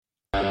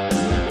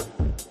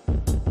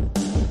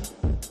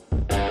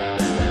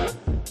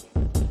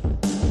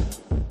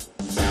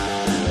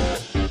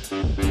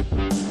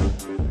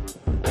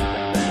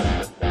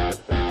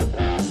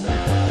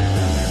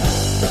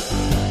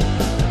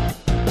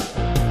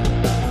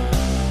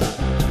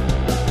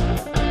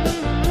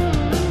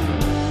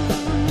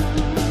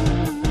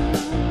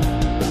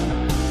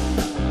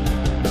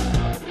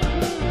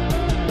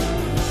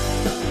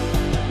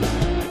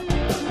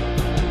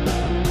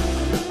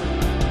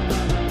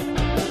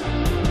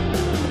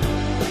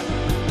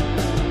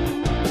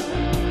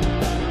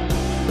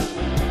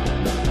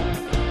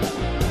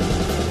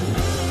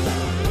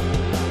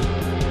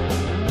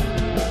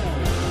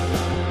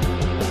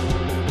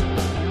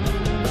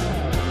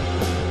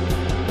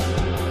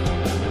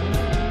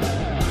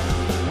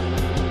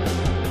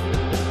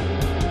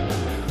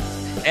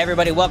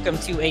Everybody, welcome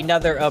to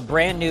another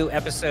brand new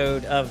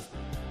episode of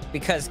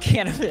Because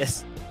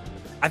Cannabis.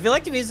 I feel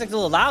like the music's a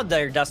little loud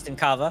there, Dustin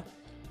Cava.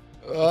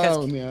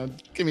 Oh, man.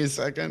 Give me a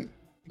second.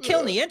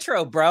 Killing the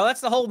intro, bro. That's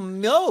the whole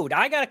mode.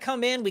 I got to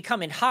come in. We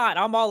come in hot.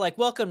 I'm all like,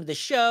 welcome to the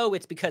show.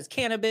 It's Because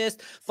Cannabis.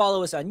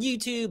 Follow us on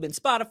YouTube and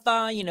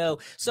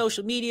Spotify,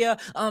 social media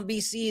on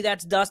BC.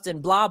 That's Dustin,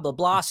 blah, blah,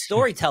 blah.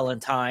 Storytelling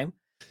time.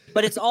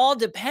 But it's all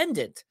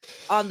dependent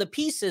on the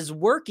pieces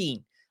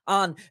working,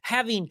 on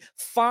having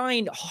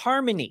fine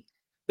harmony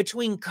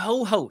between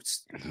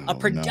co-hosts, a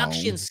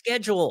production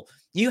schedule.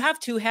 You have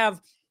to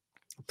have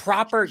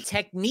proper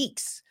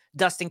techniques,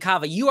 Dustin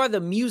Cava. You are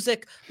the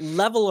music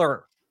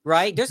leveler,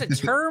 right? There's a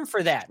term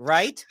for that,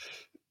 right?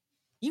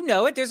 You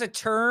know it. There's a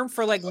term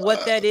for like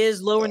what that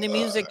is, lowering the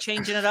music,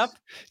 changing it up.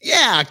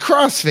 Yeah,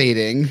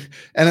 crossfading.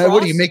 And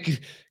what do you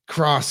make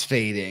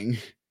crossfading?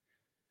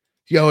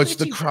 Yo, it's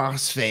the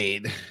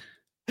crossfade.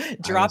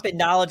 Dropping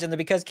knowledge in the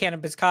Because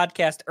Cannabis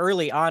podcast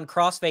early on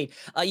crossfade.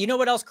 You know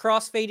what else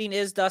crossfading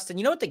is, Dustin?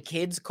 You know what the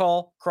kids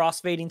call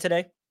crossfading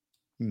today?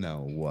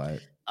 No, what?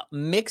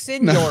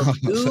 Mixing your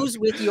booze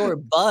with your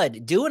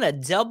bud, doing a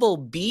double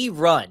B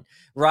run,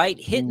 right?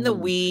 Hitting the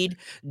weed,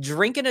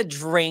 drinking a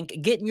drink,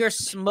 getting your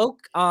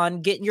smoke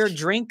on, getting your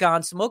drink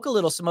on, smoke a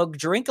little smoke,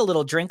 drink a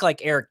little drink, like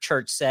Eric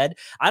Church said.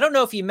 I don't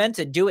know if you meant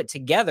to do it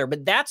together,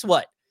 but that's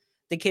what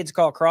the kids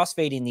call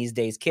crossfading these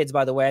days. Kids,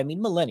 by the way, I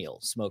mean millennial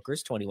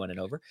smokers, 21 and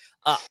over.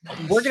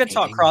 We're going to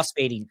talk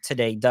crossfading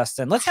today,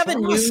 Dustin. Let's have a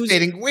news.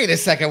 Wait a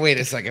second.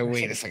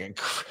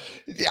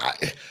 Yeah.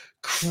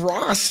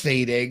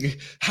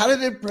 Crossfading. How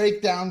did it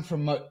break down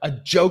from a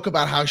joke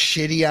about how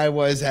shitty I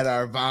was at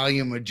our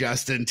volume with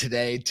Justin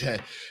today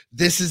to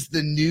this is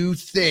the new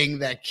thing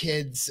that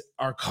kids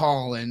are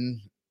calling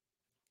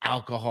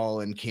alcohol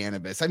and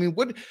cannabis? I mean,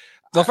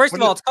 Well, first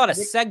of all, it's called a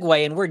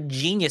segue, and we're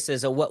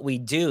geniuses at what we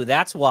do.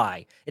 That's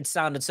why it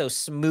sounded so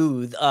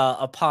smooth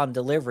upon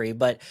delivery.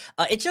 But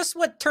it's just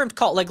what terms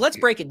called. Like, let's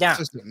break it down.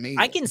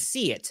 I can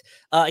see it.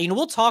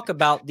 We'll talk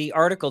about the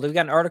article. We've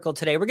got an article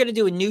today. We're going to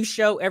do a news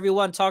show,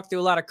 everyone, talk through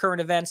a lot of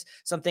current events,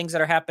 some things that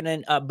are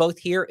happening both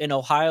here in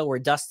Ohio, where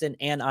Dustin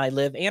and I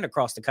live, and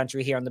across the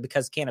country here on the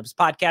Because Cannabis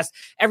podcast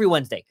every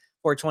Wednesday,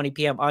 4:20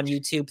 p.m. on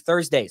YouTube,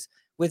 Thursdays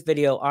with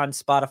video on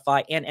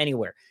Spotify and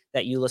anywhere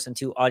that you listen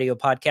to audio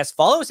podcasts.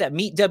 Follow us at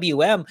Meet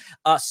WM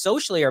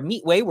socially, or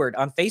Meet Wayward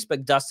on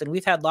Facebook, Dustin.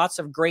 We've had lots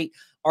of great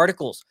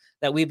articles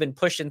that we've been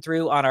pushing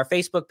through on our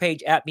Facebook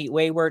page at Meet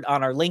Wayward,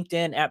 on our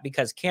LinkedIn at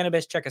Because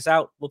Cannabis. Check us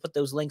out. We'll put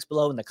those links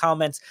below in the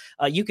comments.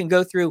 You can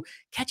go through,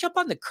 catch up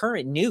on the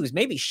current news,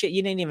 maybe shit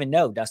you didn't even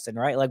know, Dustin,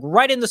 right? Like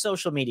right in the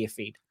social media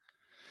feed.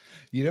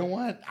 You know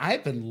what?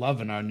 I've been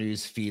loving our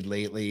news feed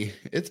lately.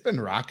 It's been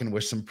rocking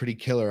with some pretty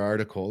killer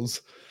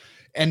articles.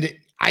 And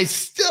I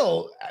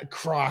still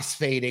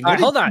crossfading. What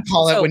hold did on. You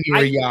call it when you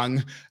were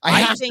young? I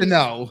have to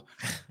know.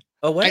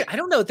 Oh, what? I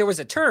don't know if there was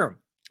a term.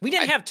 We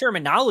didn't have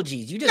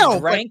terminologies. You just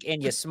drank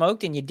and you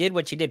smoked and you did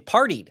what you did.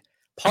 Partied.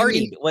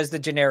 Was the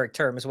generic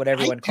term, is what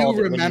everyone called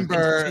it. Remember,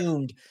 when you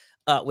consumed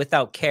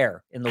without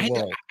care in the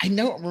world. I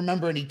don't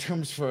remember any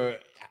terms for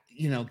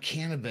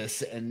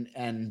cannabis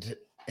and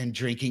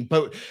drinking,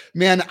 but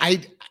man,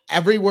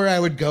 everywhere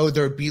I would go,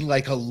 there'd be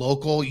like a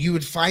local. You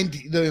would find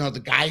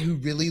the guy who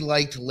really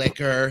liked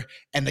liquor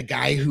and the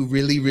guy who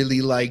really,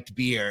 really liked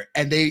beer,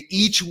 and they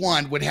each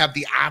one would have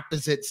the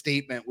opposite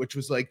statement, which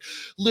was like,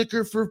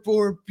 liquor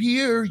before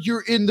beer,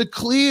 you're in the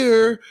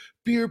clear.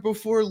 Beer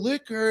before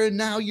liquor, and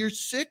now you're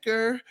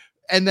sicker.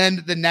 And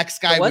then the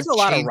next guy was a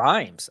lot of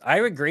rhymes. I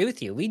agree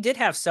with you. We did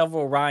have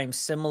several rhymes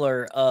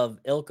similar of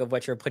ilk of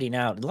what you're putting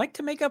out. I'd like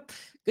to make up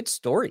good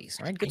stories,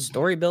 right? Good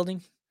story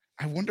building.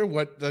 I wonder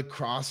what the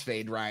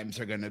crossfade rhymes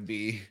are going to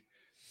be.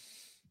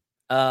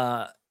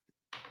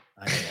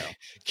 I don't know.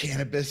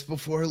 Cannabis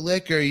before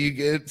liquor, you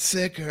get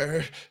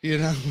sicker.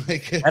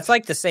 That's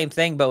like the same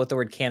thing, but with the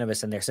word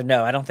cannabis in there. So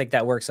no, I don't think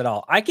that works at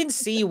all. I can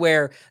see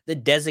where the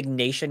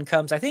designation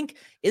comes. I think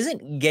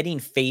isn't getting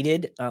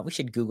faded. We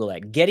should Google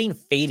that. Getting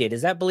faded.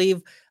 Is that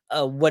believe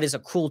what is a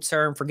cool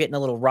term for getting a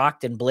little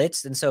rocked and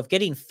blitzed? And so if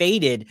getting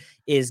faded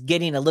is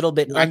getting a little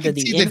bit under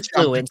the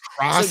influence,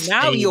 so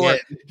now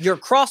you're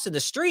crossing the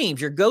streams,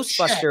 you're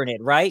Ghostbustering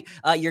it, right?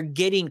 You're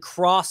getting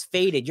cross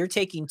faded. You're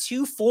taking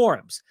two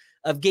forms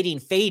of getting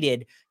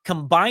faded,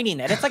 combining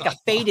that. It's like a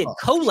faded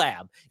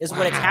collab is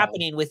what it's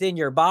happening within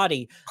your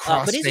body.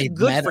 But is it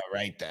good for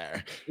right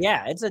there?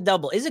 Yeah, it's a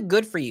double. Is it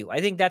good for you?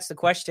 I think that's the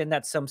question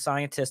that some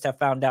scientists have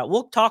found out.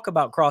 We'll talk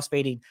about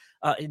crossfading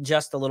in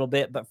just a little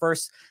bit. But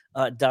first,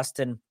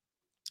 Dustin,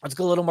 let's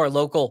go a little more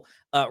local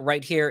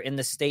right here in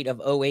the state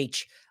of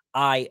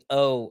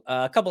OHIO.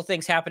 A couple of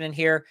things happening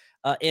here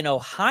in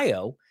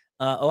Ohio.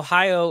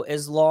 Ohio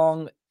is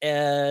long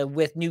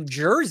with New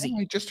Jersey.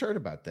 I just heard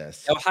about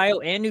this. Ohio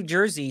and New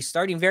Jersey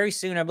starting very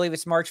soon. I believe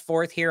it's March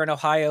 4th here in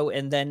Ohio,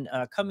 and then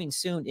coming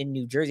soon in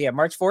New Jersey.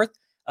 March 4th,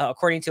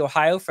 according to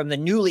Ohio, from the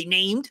newly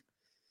named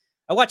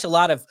I watch a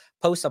lot of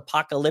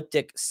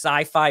post-apocalyptic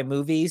sci-fi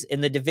movies.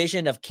 In the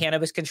Division of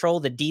Cannabis Control,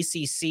 the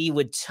DCC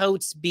would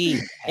totes be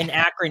an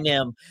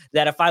acronym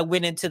that if I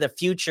went into the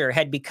future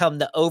had become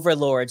the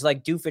overlords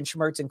like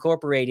Doofenshmirtz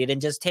Incorporated and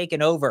just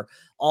taken over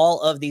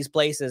all of these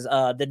places.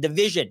 The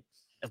Division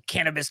of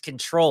Cannabis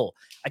Control.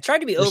 I tried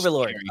to be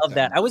overlord of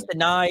that. I was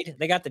denied.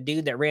 They got the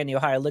dude that ran the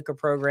Ohio liquor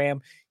program.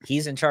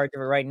 He's in charge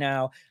of it right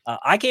now.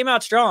 I came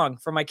out strong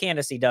for my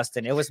candidacy,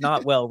 Dustin. It was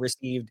not well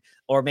received,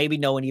 or maybe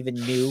no one even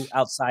knew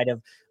outside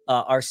of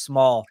our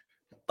small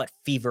but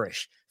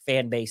feverish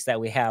fan base that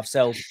we have.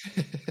 So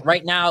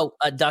right now,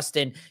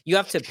 Dustin, you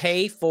have to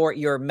pay for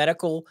your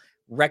medical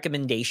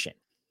recommendation.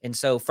 And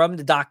so from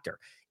the doctor,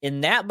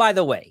 and that, by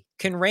the way,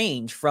 can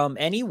range from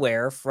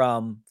anywhere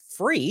from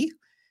free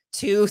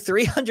to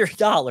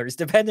 $300,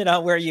 depending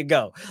on where you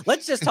go.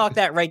 Let's just talk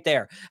that right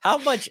there. How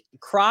much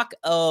crock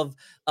of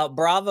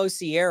Bravo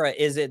Sierra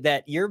is it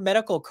that your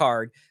medical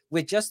card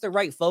with just the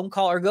right phone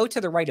call or go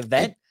to the right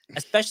event,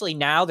 especially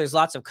now there's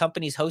lots of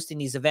companies hosting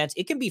these events.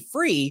 It can be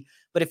free,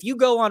 but if you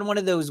go on one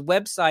of those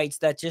websites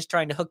that's just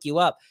trying to hook you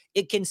up,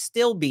 it can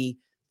still be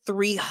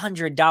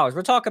 $300.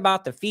 We'll talk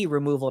about the fee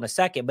removal in a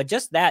second, but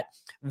just that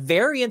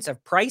variance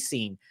of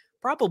pricing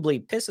probably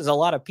pisses a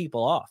lot of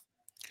people off.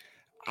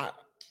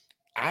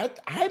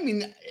 I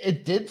mean,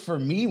 it did for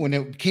me when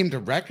it came to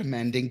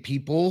recommending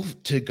people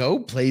to go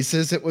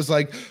places. It was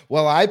like,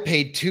 well, I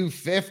paid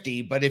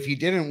 $250, but if you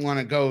didn't want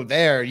to go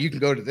there, you can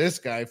go to this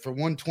guy for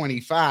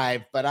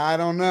 $125. But I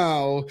don't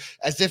know,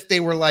 as if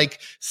they were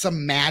like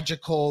some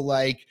magical,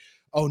 like,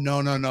 oh,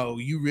 no,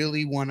 you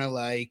really want to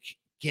like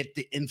get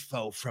the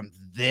info from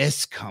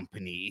this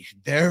company.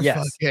 They're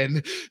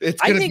fucking,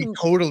 it's going to be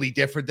totally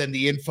different than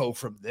the info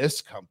from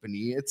this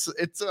company. It's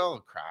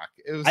all crack.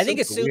 It was, I think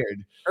it's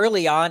weird.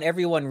 Early on,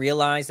 everyone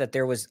realized that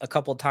there was a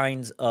couple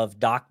kinds of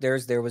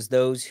doctors. There was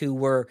those who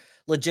were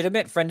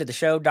legitimate, friend of the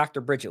show,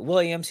 Dr. Bridget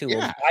Williams, who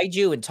will guide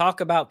you and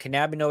talk about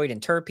cannabinoid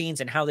and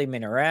terpenes and how they may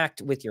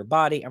interact with your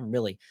body. I'm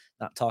really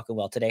not talking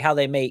well today. How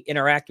they may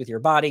interact with your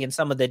body and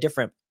some of the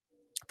different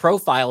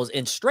profiles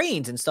and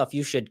strains and stuff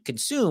you should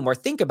consume or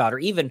think about, or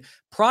even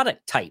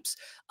product types.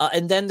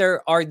 And then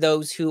there are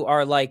those who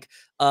are like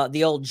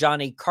the old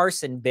Johnny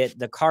Carson bit,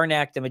 the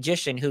Karnak, the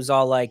magician, who's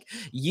all like,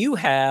 you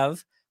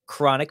have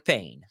chronic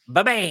pain.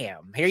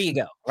 Ba-bam. Here you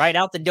go. Right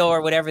out the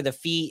door, whatever the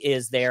fee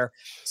is there.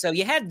 So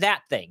you had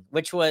that thing,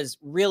 which was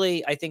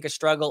really, I think, a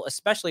struggle,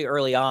 especially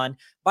early on.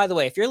 By the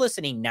way, if you're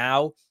listening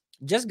now,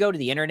 just go to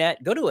the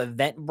internet, go to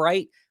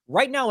Eventbrite.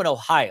 Right now in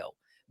Ohio,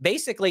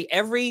 basically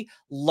every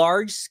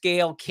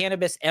large-scale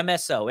cannabis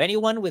MSO,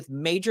 anyone with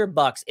major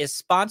bucks, is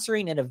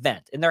sponsoring an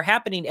event. And they're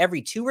happening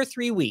every 2 or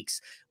 3 weeks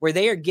where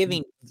they are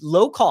giving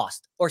low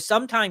cost or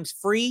sometimes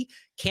free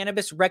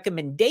cannabis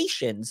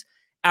recommendations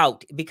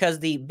out because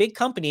the big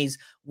companies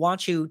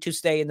want you to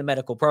stay in the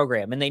medical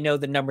program and they know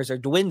the numbers are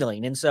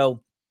dwindling. And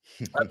so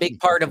a big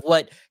part of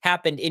what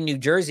happened in New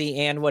Jersey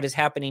and what is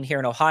happening here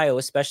in Ohio,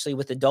 especially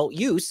with adult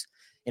use,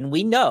 and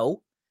we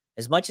know,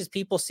 as much as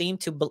people seem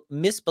to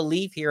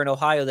misbelieve here in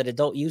Ohio that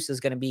adult use is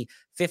going to be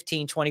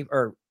 15, 20,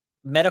 or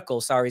medical,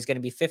 is going to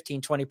be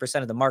 15,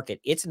 20% of the market.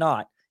 It's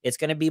not. It's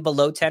going to be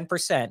below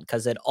 10%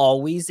 because it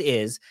always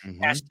is.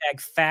 Hashtag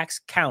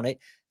facts count it.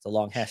 It's a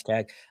long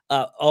hashtag.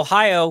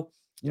 Ohio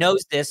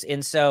knows this,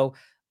 and so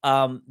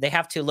they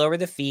have to lower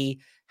the fee.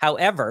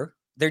 However,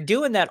 they're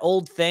doing that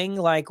old thing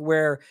like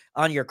where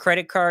on your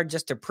credit card,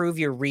 just to prove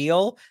you're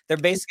real, they're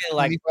basically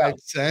like,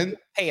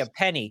 pay a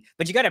penny,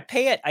 but you got to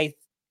pay it.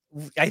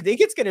 I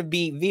think it's going to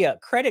be via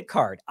credit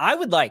card. I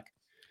would like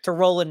to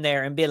roll in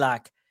there and be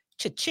like,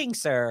 cha-ching,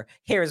 sir,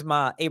 here's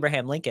my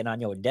Abraham Lincoln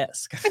on your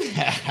desk.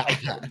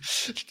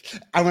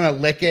 I want to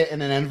lick it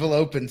in an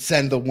envelope and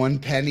send the 1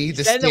 penny.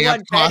 The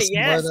stamp costs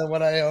more than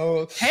what I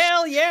owe.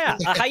 Hell yeah.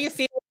 How you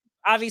feel?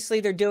 Obviously,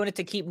 they're doing it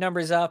to keep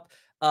numbers up.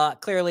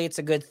 Clearly, it's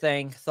a good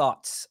thing.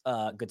 Thoughts,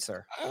 good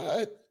sir?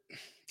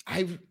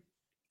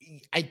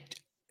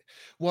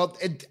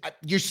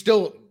 You're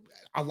still...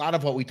 A lot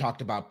of what we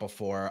talked about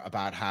before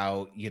about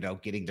how,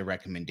 getting the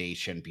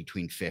recommendation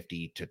between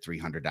 $50 to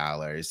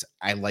 $300.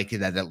 I like it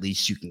that at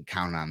least you can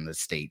count on the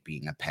state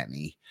being a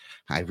penny.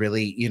 I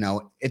really,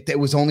 if it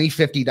was only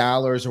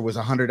 $50 or was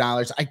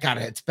 $100,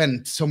 it's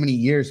been so many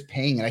years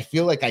paying it. I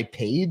feel like I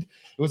paid.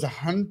 It was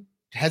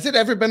has it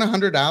ever been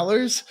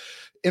 $100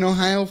 in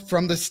Ohio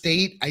from the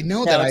state? I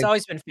know that it's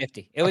always been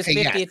 50. It was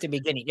 50 at the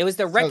beginning. It was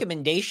the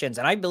recommendations.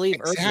 And I believe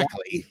early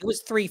it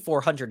was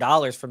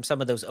 $300-$400 from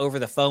some of those over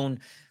the phone,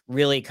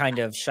 really kind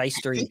of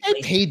shystery. I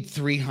paid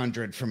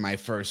 $300 for my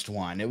first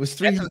one. It was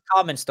 $300. That's a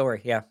common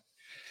story. Yeah.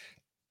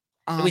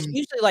 It was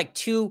usually like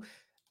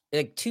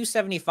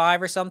 $275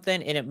 or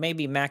something. And it may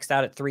be maxed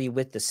out at $3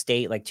 with the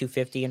state, like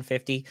 $250 and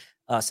 $50.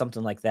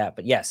 Something like that.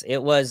 But yes, it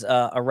was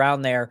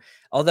around there.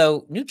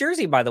 Although New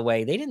Jersey, by the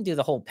way, they didn't do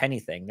the whole penny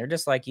thing. They're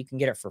just like, you can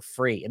get it for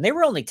free. And they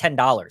were only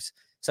 $10.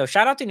 So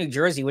shout out to New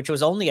Jersey, which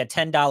was only a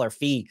 $10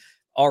 fee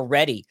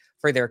already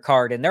for their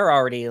card. And they're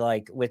already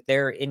like with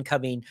their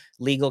incoming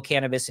legal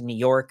cannabis in New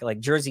York, like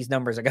Jersey's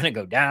numbers are going to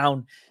go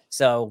down.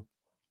 So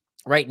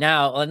right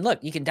now. And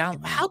look, you can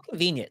download. How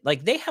convenient!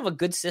 Like they have a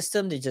good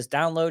system to just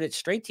download it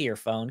straight to your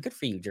phone. Good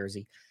for you,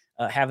 Jersey,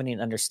 having an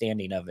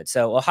understanding of it.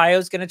 So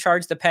Ohio's going to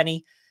charge the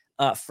penny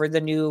for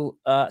the new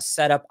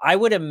setup. I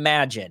would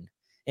imagine,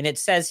 and it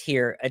says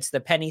here it's the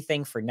penny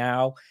thing for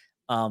now.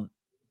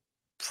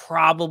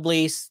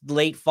 Probably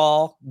late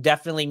fall,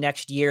 definitely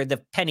next year. The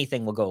penny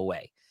thing will go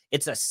away.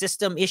 It's a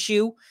system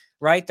issue,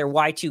 right? They're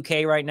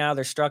Y2K right now.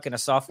 They're stuck in a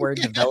software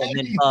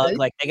development bug.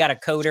 Like they got a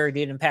coder,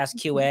 didn't pass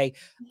QA,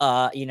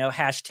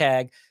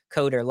 hashtag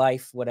coder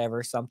life,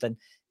 whatever, something.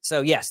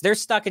 So yes, they're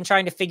stuck in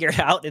trying to figure it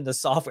out in the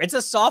software. It's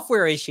a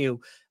software issue,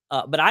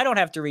 but I don't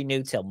have to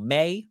renew till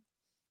May.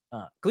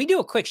 Can we do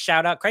a quick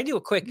shout out? Can I do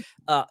a quick,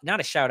 not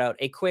a shout out,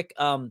 a quick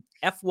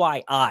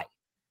FYI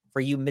for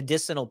you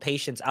medicinal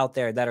patients out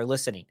there that are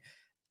listening?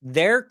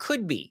 There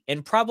could be,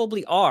 and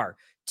probably are,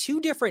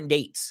 2 different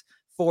dates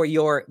for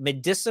your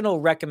medicinal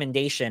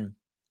recommendation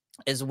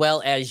as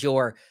well as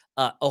your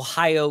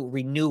Ohio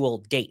renewal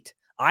date.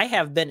 I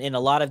have been in a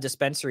lot of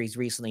dispensaries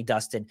recently,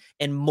 Dustin,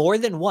 and more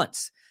than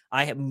once,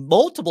 I have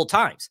multiple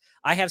times,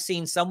 I have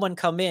seen someone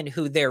come in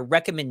who their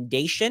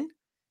recommendation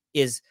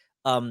is,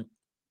 the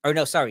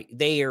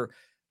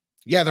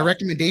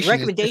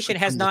recommendation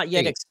has not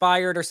yet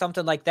expired or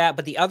something like that,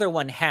 but the other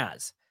one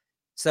has.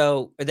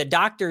 So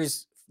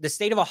the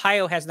state of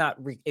Ohio has not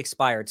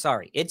expired.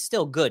 Sorry. It's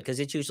still good because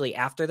it's usually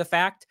after the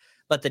fact,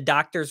 but the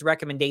doctor's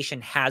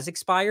recommendation has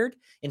expired.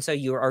 And so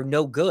you are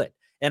no good.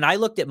 And I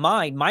looked at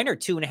mine are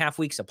 2.5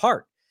 weeks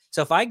apart.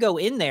 So if I go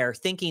in there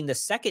thinking the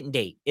second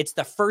date, it's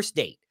the first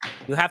date.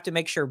 You have to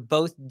make sure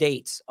both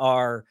dates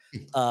are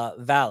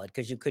valid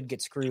because you could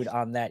get screwed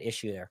on that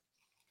issue there.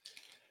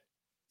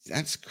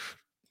 That's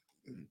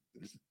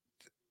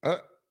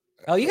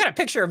oh, you got a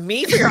picture of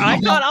me for your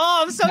iPhone? Oh,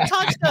 I'm so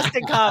touched,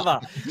 Dustin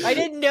Cava. I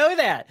didn't know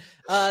that.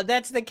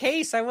 That's the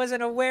case. I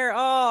wasn't aware.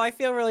 Oh, I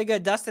feel really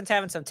good. Dustin's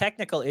having some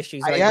technical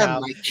issues right now.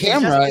 My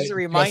camera. Just as a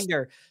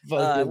reminder,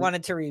 I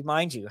wanted to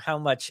remind you how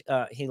much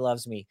he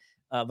loves me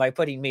by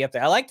putting me up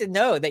there. I like to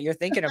know that you're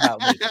thinking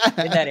about me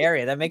in that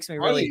area. That makes me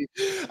really,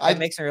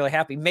 makes me really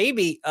happy.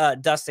 Maybe,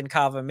 Dustin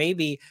Cava,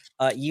 maybe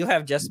you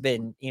have just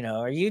been,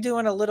 are you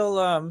doing a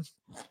little...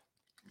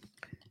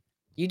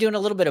 You doing a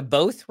little bit of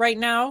both right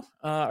now?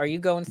 Are you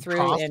going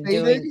through and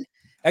doing?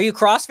 Are you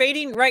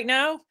crossfading right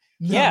now? No.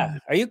 Yeah.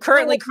 Are you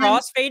currently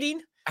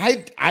crossfading?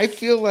 I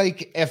feel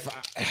like if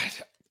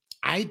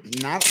I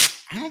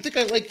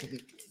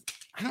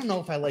don't know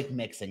if I like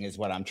mixing is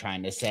what I'm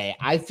trying to say.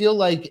 I feel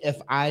like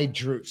if I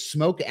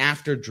smoke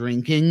after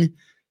drinking,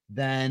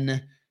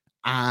 then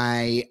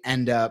I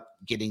end up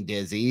getting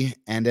dizzy,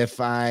 and if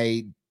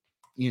I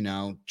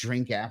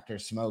drink after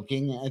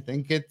smoking, I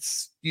think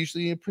it's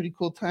usually a pretty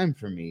cool time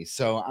for me.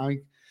 So I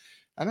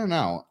don't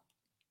know.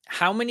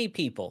 How many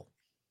people?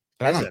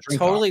 That's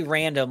totally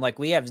random. Like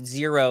we have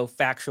zero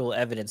factual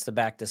evidence to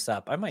back this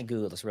up. I might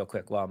Google this real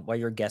quick while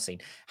you're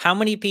guessing. How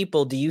many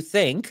people do you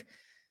think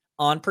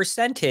on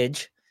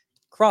percentage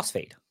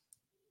crossfade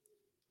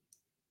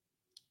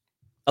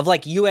of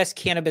like U.S.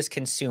 cannabis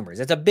consumers?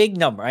 It's a big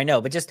number, I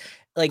know, but just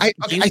like,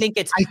 do you think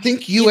it's? I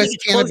think U.S.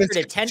 cannabis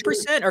closer to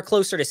 10% or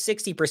closer to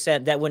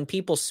 60% that when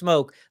people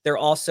smoke, they're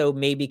also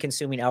maybe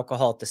consuming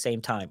alcohol at the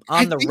same time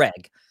on the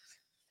reg.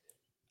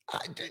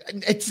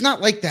 It's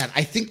not like that.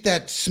 I think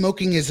that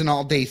smoking is an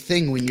all-day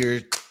thing when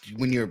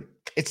you're.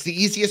 It's the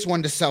easiest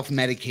one to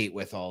self-medicate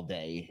with all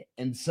day,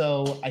 and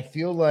so I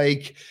feel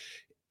like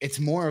it's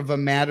more of a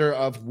matter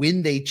of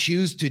when they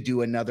choose to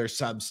do another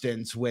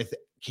substance with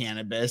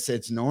cannabis.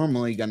 It's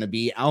normally going to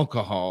be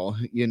alcohol,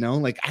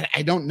 like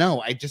I don't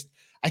know.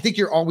 I think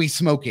you're always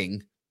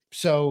smoking.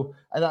 So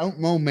I don't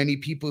know many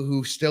people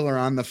who still are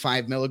on the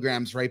 5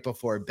 milligrams right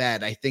before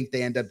bed. I think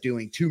they end up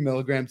doing 2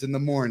 milligrams in the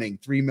morning,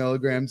 3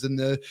 milligrams in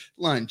the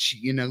lunch,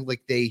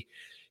 like they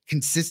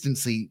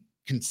consistently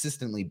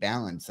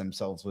balance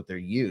themselves with their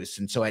use.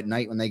 And so at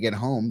night when they get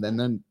home,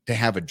 then to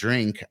have a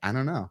drink, I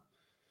don't know.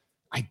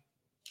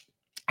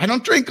 I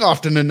don't drink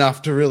often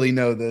enough to really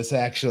know this,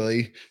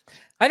 actually.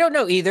 I don't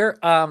know either.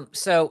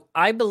 So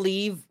I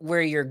believe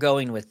where you're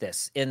going with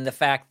this in the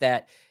fact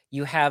that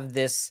you have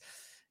this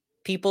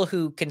people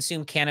who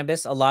consume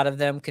cannabis. A lot of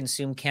them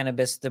consume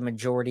cannabis the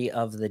majority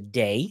of the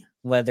day,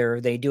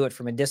 whether they do it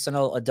for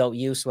medicinal adult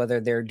use,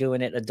 whether they're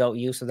doing it adult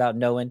use without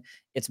knowing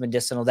it's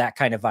medicinal, that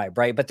kind of vibe,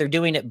 right? But they're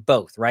doing it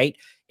both, right?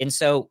 And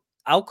so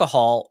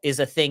alcohol is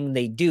a thing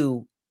they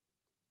do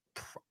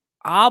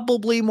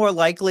probably more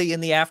likely in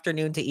the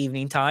afternoon to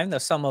evening time, though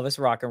some of us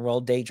rock and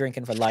roll day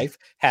drinking for life,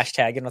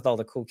 hashtagging with all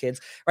the cool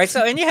kids, right?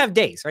 So, and you have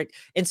days, right?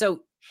 And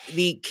so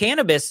the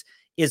cannabis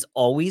is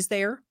always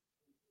there.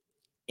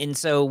 And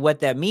so what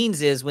that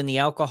means is when the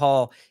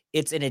alcohol,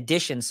 it's an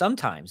addition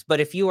sometimes, but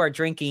if you are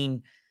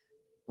drinking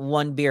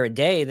 1 beer a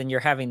day, then you're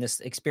having this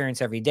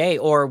experience every day.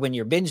 Or when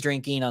you're binge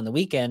drinking on the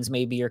weekends,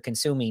 maybe you're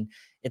consuming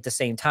at the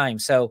same time.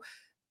 So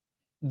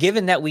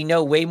given that we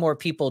know way more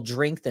people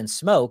drink than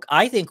smoke,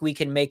 I think we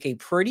can make a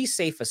pretty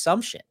safe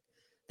assumption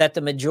that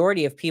the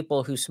majority of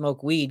people who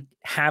smoke weed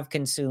have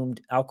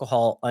consumed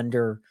alcohol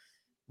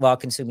while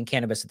consuming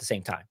cannabis at the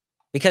same time.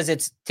 because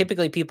it's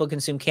typically people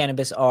consume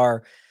cannabis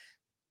are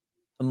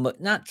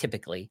not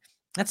typically.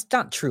 That's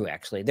not true,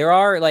 actually. There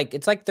are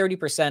it's like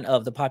 30%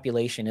 of the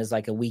population is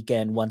like a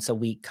weekend, once a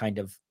week kind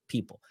of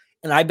people.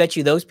 And I bet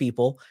you those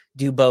people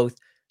do both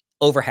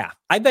over half.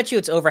 I bet you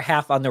it's over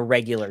half on the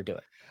regular do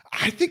it.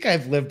 I think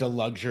I've lived a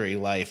luxury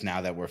life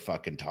now that we're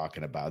fucking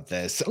talking about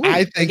this. Ooh,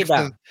 I think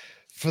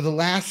for the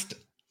last,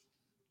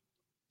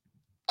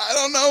 I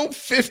don't know,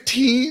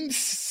 15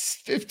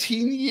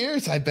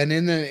 years, I've been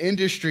in an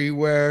industry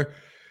where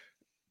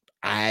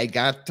I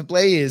got to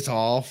blaze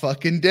all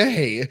fucking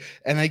day.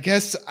 And I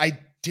guess I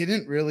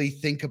didn't really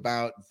think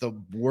about the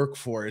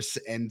workforce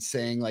and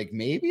saying like,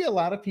 maybe a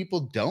lot of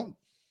people don't.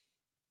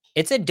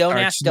 It's a don't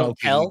ask, don't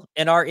tell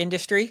in our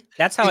industry.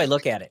 That's how I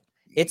look at it.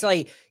 It's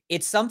like,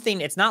 it's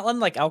something, it's not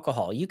unlike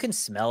alcohol. You can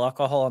smell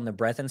alcohol on the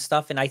breath and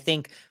stuff. And I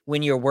think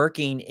when you're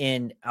working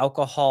in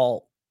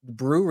alcohol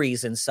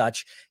breweries and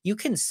such, you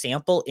can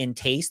sample and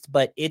taste,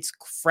 but it's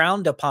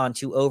frowned upon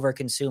to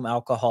overconsume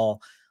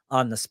alcohol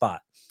on the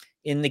spot.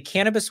 In the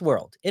cannabis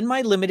world, in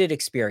my limited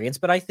experience,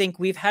 but I think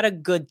we've had a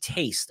good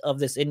taste of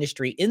this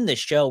industry in this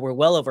show. We're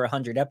well over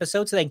 100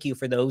 episodes. Thank you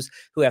for those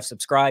who have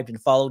subscribed and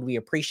followed. We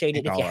appreciate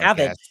it. If you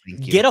haven't,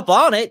 get up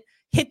on it,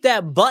 hit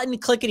that button,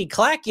 clickety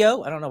clack,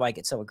 yo. I don't know why I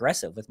get so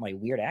aggressive with my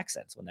weird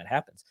accents when that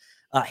happens.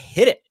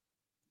 Hit it.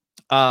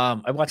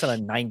 I watch a lot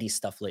of 90s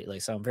stuff lately,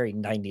 so I'm very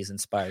 90s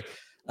inspired.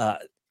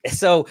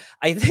 So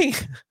I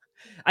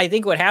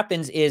think what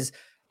happens is,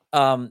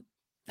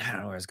 I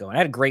don't know where I was going. I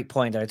had a great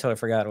point that I totally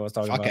forgot what I was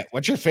talking about.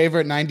 What's your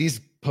favorite 90s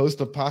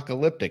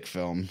post-apocalyptic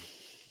film?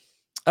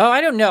 Oh,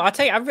 I don't know. I'll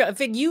tell you, if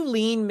you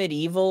lean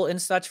medieval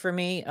and such for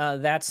me,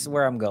 that's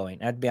where I'm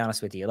going. I'd be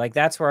honest with you. Like,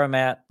 that's where I'm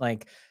at.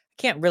 Like,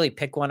 I can't really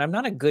pick one. I'm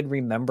not a good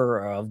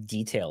rememberer of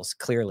details,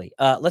 clearly.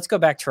 Let's go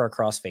back to our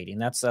crossfading.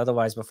 That's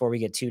otherwise before we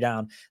get too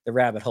down the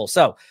rabbit hole.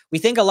 So we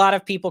think a lot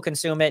of people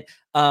consume it.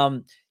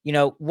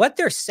 What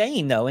they're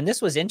saying, though, and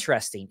this was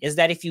interesting, is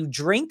that if you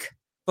drink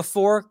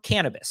before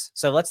cannabis.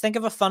 So let's think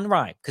of a fun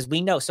rhyme, because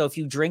we know. So if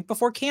you drink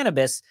before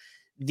cannabis,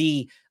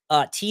 the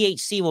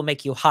THC will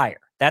make you higher.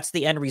 That's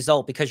the end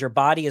result, because your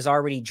body is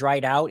already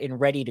dried out and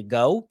ready to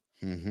go.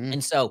 Mm-hmm.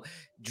 And so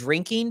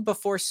drinking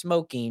before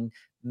smoking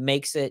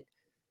makes it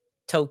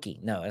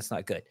toking. No, that's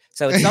not good.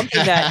 So it's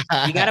something that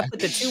you got to put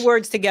the two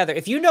words together.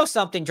 If you know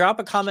something, drop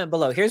a comment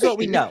below. Here's what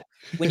we know.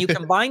 When you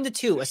combine the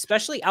two,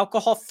 especially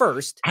alcohol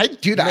first. I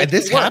do that.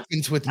 This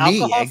happens with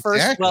me. Alcohol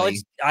first. Well,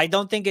 I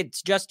don't think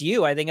it's just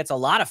you. I think it's a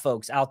lot of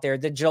folks out there.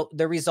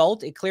 The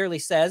result, it clearly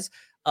says,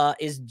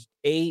 is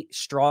a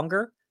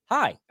stronger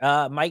high.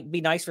 Might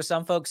be nice for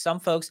some folks. Some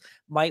folks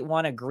might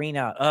want to green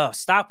out. Oh,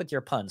 stop with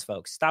your puns,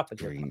 folks. Stop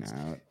with your puns.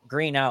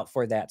 Green out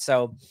for that.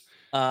 So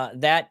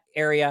that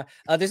area.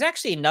 There's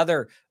actually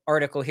another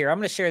article here. I'm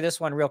going to share this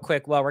one real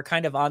quick while we're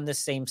kind of on the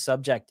same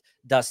subject,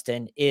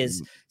 Dustin,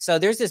 so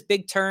there's this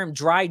big term,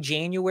 dry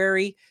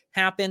January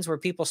happens, where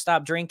people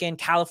stop drinking.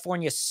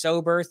 California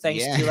sober,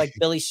 thanks to like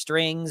Billy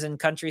Strings and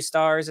country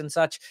stars and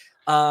such.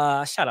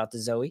 Shout out to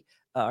Zoe,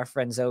 our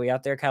friend Zoe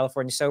out there,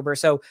 California sober.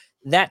 So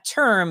that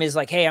term is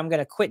like, hey, I'm going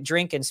to quit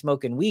drinking,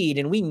 smoking weed.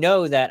 And we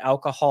know that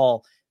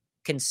alcohol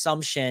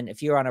consumption,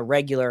 if you're on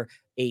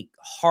a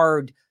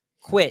hard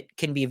quit,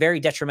 can be very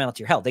detrimental to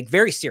your health, like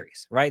very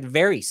serious, right?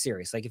 Very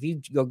serious. Like if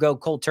you go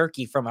cold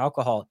turkey from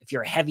alcohol, if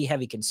you're a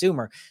heavy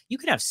consumer, you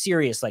can have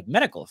serious like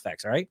medical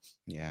effects. All right.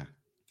 Yeah.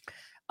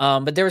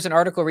 But there was an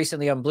article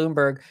recently on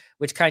Bloomberg,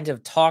 which kind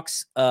of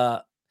talks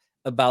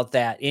about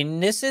that.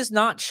 And this is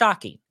not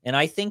shocking. And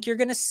I think you're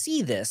going to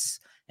see this.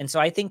 And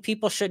so I think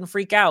people shouldn't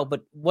freak out.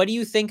 But what do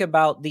you think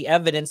about the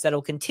evidence that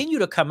will continue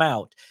to come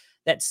out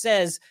that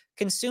says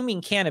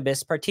consuming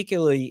cannabis,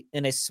 particularly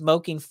in a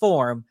smoking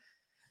form,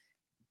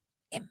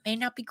 it may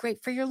not be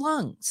great for your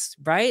lungs,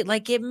 right?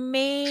 Like it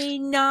may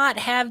not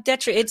have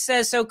it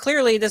says, so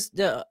clearly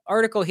the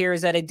article here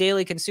is that a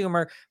daily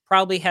consumer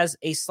probably has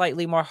a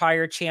slightly more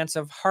higher chance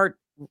of heart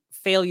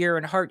failure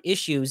and heart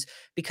issues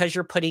because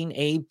you're putting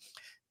a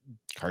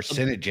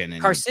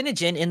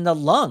carcinogen in the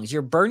lungs.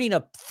 You're burning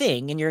a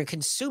thing and you're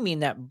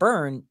consuming that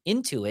burn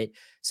into it.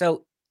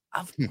 So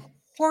of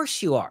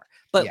course you are.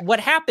 But what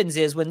happens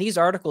is when these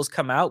articles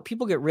come out,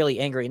 people get really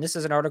angry. And this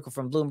is an article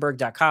from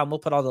Bloomberg.com. We'll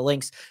put all the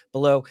links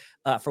below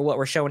for what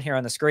we're showing here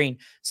on the screen.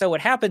 So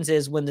what happens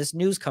is when this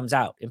news comes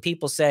out and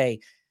people say,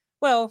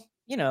 well,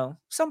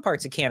 some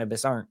parts of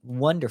cannabis aren't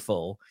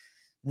wonderful,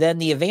 then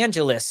the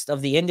evangelists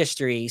of the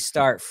industry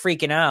start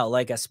freaking out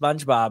like a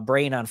SpongeBob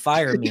brain on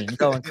fire meme,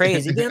 going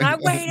crazy, being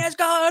like, weed is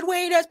good,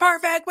 weed is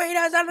perfect, weed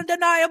is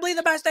undeniably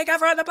the best thing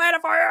ever on the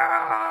planet for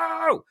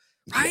you.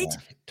 Right? Yeah,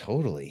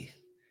 totally.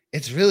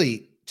 It's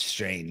really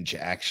strange,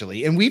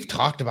 actually. And we've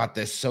talked about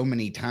this so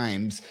many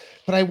times,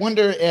 but I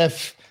wonder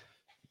if...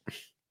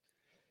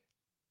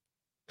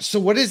 So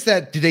what is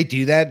that? Do they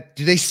do that?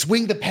 Do they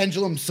swing the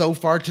pendulum so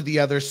far to the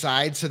other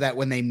side so that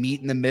when they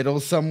meet in the middle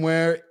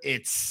somewhere,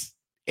 it's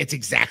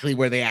exactly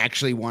where they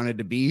actually wanted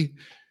to be?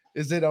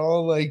 Is it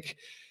all like...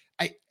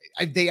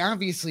 they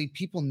obviously,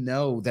 people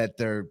know that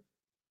they're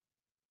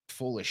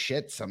full of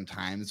shit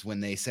sometimes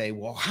when they say,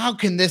 well, how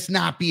can this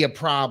not be a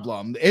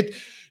problem?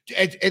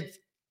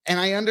 And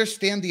I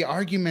understand the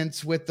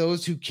arguments with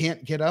those who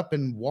can't get up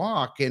and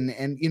walk and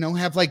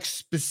have like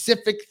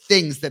specific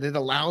things that it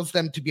allows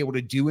them to be able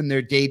to do in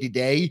their day to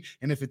day.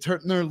 And if it's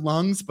hurting their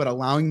lungs, but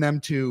allowing them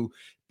to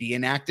be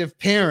an active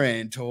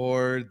parent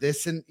or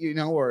this and,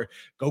 or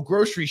go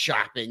grocery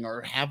shopping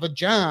or have a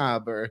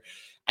job, or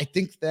I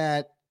think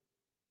that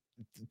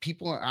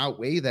people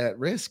outweigh that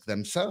risk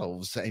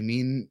themselves. I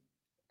mean,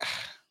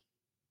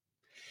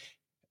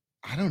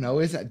 I don't know.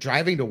 Is that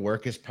driving to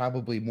work is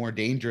probably more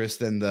dangerous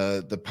than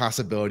the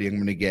possibility I'm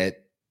going to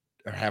get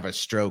or have a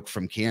stroke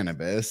from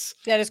cannabis.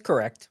 That is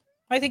correct.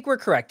 I think we're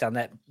correct on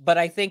that. But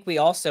I think we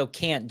also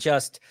can't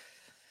just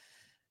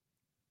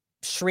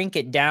shrink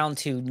it down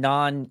to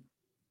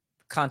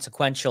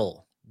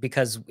non-consequential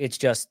because it's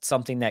just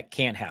something that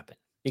can't happen.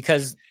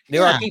 Because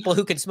there are people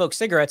who can smoke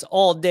cigarettes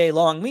all day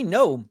long. We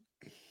know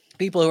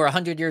people who are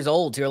 100 years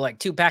old who are like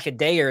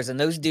 2-pack-a-dayers, and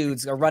those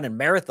dudes are running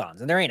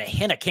marathons, and there ain't a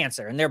hint of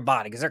cancer in their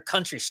body because they're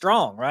country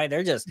strong, right?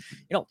 They're just,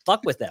 you don't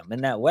fuck with them in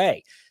that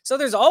way. So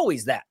there's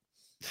always that.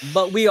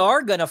 But we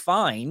are going to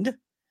find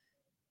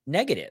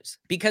negatives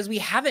because we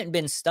haven't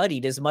been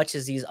studied as much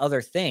as these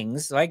other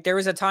things. Like there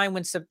was a time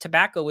when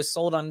tobacco was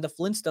sold on the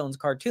Flintstones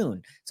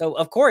cartoon. So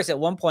of course, at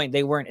one point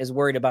they weren't as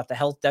worried about the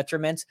health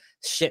detriments.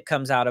 Shit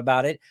comes out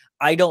about it.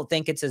 I don't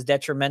think it's as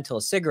detrimental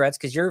as cigarettes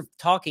because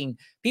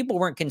people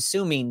weren't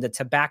consuming the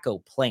tobacco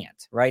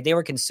plant, right? They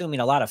were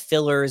consuming a lot of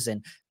fillers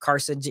and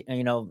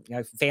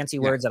carcinogen, fancy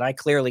words that I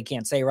clearly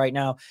can't say right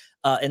now.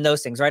 And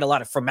those things, right? A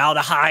lot of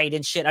formaldehyde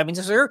and shit. I mean,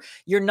 so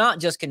you're not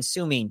just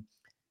consuming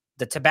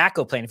the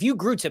tobacco plant. If you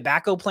grew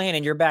tobacco plant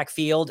in your back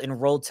field and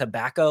rolled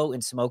tobacco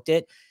and smoked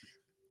it,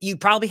 you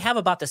probably have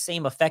about the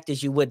same effect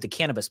as you would the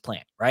cannabis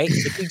plant, right?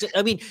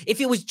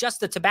 If it was just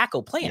the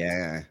tobacco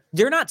plant,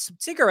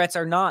 cigarettes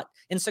are not,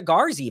 and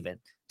cigars even,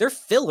 they're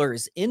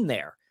fillers in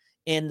there.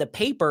 And the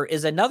paper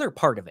is another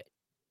part of it,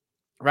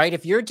 right?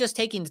 If you're just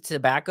taking the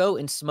tobacco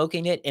and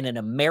smoking it in an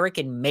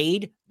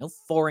American-made, no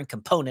foreign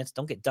components,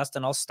 don't get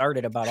Dustin all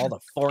started about all the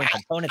foreign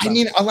components. I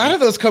mean, a lot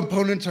of those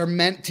components are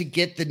meant to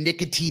get the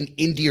nicotine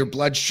into your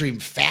bloodstream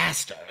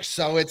faster.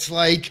 So it's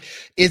like,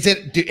 is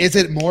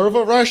it more of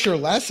a rush or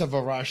less of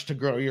a rush to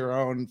grow your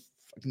own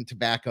fucking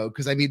tobacco?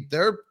 Because I mean,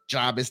 their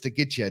job is to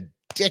get you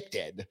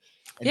addicted.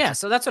 Yeah,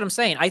 so that's what I'm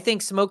saying. I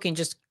think smoking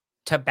just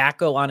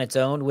tobacco on its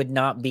own would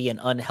not be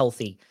an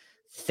unhealthy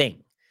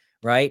thing.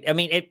 Right. I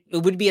mean, it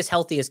would be as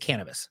healthy as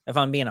cannabis, if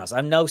I'm being honest.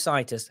 I'm no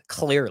scientist,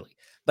 clearly,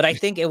 but I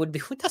think it would be.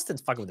 Who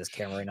Dustin's fucking with this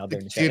camera right now?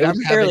 Dude, I'm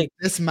clearly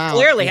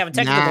having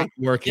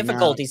technical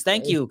difficulties.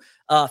 Thank you,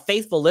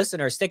 faithful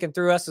listeners, sticking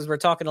through us as we're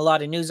talking a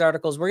lot of news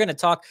articles. We're going to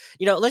talk,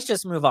 let's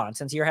just move on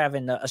since you're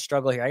having a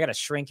struggle here. I got to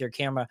shrink your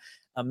camera,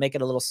 make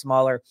it a little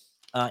smaller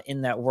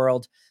in that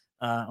world.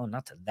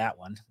 Not to that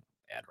one.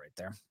 Bad right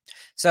there.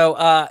 So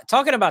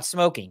talking about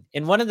smoking,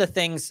 and one of the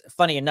things,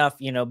 funny enough,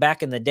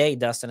 back in the day,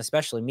 Dustin,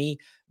 especially me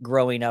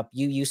growing up,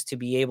 you used to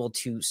be able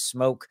to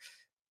smoke,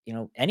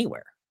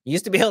 anywhere. You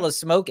used to be able to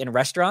smoke in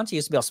restaurants. You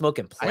used to be able to smoke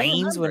in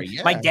planes.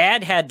 My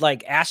dad had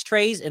like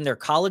ashtrays in their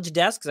college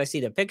desks. I see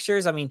the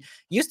pictures. I mean,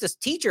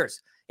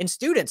 teachers and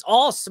students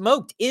all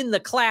smoked in the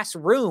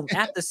classroom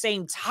at the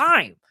same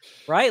time,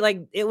 right?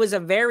 Like it was a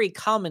very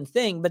common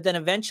thing, but then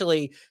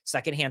eventually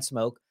secondhand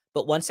smoke.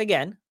 But once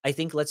again, I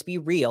think let's be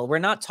real. We're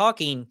not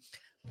talking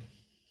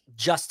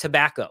just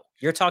tobacco.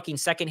 You're talking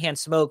secondhand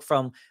smoke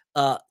from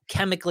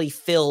chemically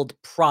filled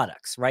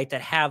products, right?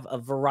 That have a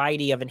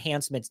variety of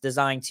enhancements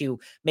designed to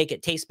make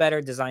it taste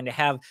better, designed to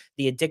have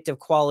the addictive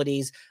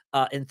qualities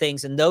and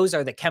things. And those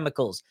are the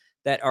chemicals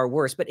that are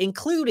worse, but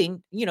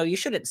including, you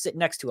shouldn't sit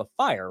next to a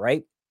fire,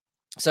 right?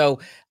 So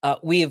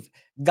we've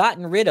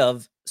gotten rid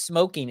of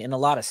smoking in a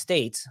lot of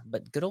states,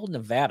 but good old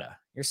Nevada,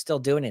 you're still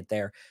doing it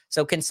there.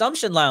 So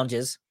consumption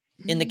lounges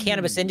in the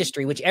cannabis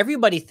industry, which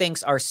everybody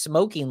thinks are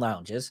smoking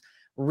lounges,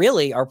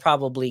 really are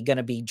probably going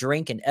to be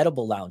drink and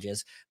edible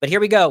lounges. But here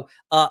we go.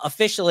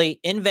 Officially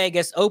in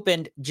Vegas,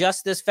 opened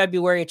just this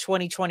February of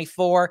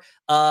 2024.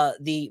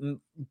 The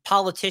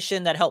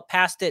politician that helped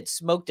pass it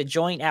smoked a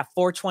joint at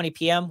 4:20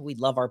 p.m. We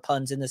love our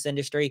puns in this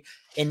industry.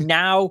 And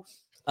now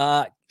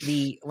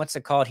what's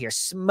it called here?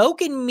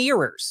 Smoke and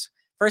Mirrors.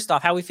 First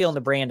off, how we feeling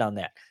the brand on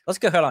that? Let's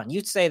go. Hold on.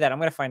 You say that. I'm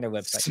going to find their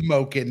website.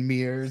 Smoke and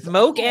Mirrors.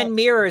 Smoke and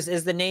Mirrors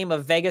is the name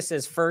of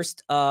Vegas's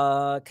first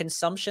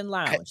consumption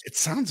lounge. It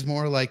sounds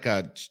more like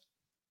a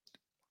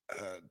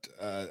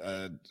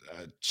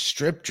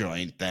strip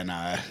joint than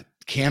a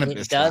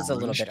cannabis. It does lounge.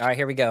 A little bit. All right,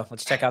 here we go.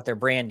 Let's check out their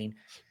branding.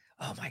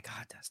 Oh my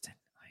God, Dustin.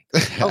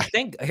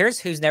 Here's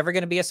who's never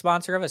going to be a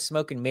sponsor of us,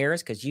 Smoke and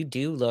Mirrors, because you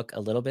do look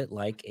a little bit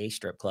like a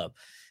strip club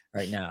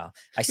right now.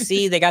 I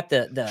see they got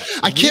the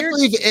I can't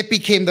believe it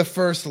became the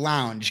first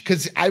lounge,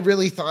 because I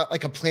really thought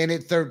like a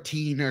Planet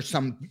 13 or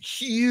some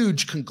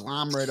huge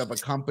conglomerate of a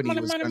company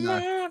was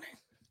gonna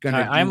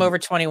I'm over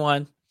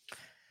 21.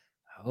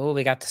 Oh,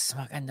 we got the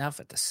smoke. Enough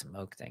with the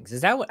smoke things.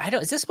 Is that what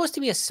is this supposed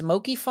to be a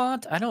smoky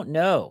font? I don't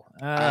know.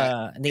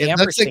 It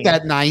looks like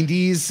that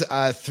 90s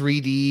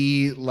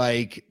 3D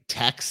like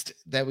text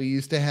that we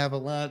used to have a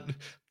lot.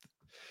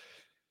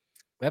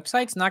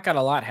 Website's not got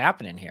a lot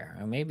happening here.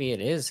 Or maybe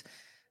it is.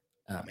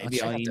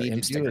 Maybe all you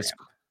need to do is.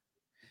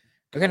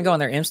 We're going to go on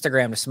their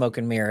Instagram to Smoke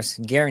and Mirrors,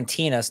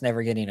 guaranteeing us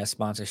never getting a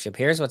sponsorship.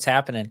 Here's what's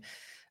happening.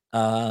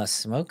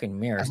 Smoke and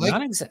Mirrors,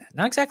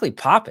 not exactly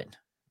popping,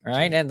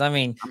 right? And I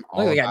mean,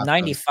 look, we got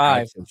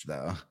 95.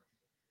 Though.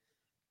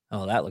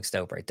 Oh, that looks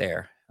dope right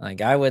there.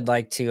 Like, I would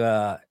like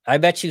to, I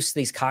bet you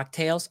these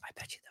cocktails, I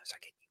bet you those are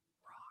getting you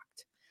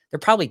rocked. They're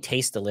probably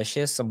taste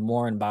delicious, some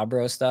Warren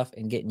Bobro stuff,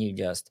 and getting you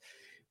just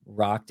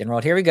rocked and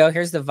rolled. Here we go.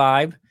 Here's the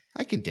vibe.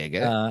 I can dig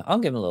it. I'll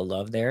give him a little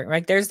love there.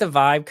 Right there's the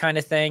vibe kind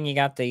of thing. You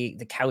got the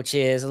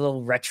couches, a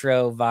little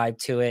retro vibe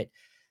to it.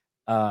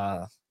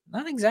 Not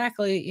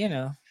exactly, you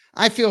know.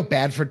 I feel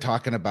bad for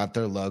talking about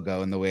their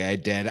logo and the way I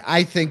did.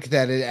 I think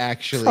that it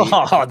actually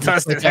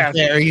doesn't have a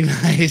very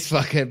nice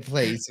fucking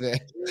place, man.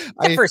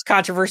 The first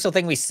controversial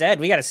thing we said,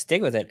 we got to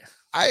stick with it.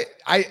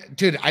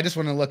 Dude, I just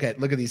want to look at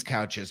these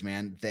couches,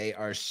 man. They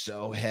are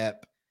so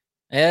hip.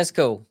 Yeah, that's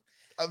cool.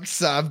 I'm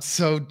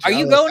so jealous. Are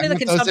you going to the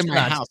consumption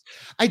lounge?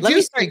 Let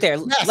me start there.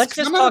 Yes, let's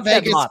just talk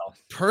that model.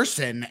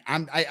 Person,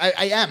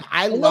 I am.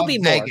 I love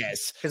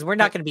Vegas because we're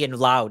not going to be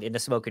allowed into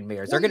Smoke and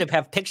Mirrors. They're going to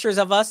have pictures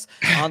of us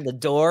on the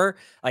door.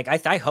 Like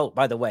I hope.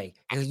 By the way,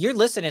 if you're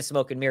listening to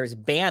Smoke and Mirrors,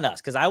 ban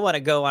us because I want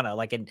to go on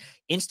an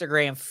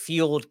Instagram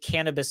fueled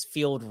cannabis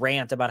fueled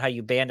rant about how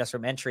you banned us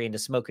from entry into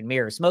Smoke and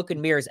Mirrors.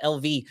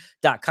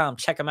 SmokeandMirrorsLV.com.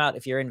 Check them out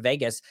if you're in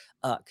Vegas.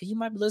 Because you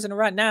might be listening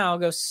right now.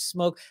 Go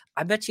smoke.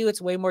 I bet you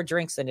it's way more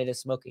drinks than it is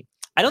smoking.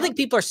 I don't think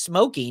people are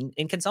smoking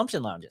in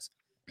consumption lounges.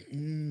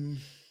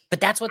 But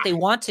that's what they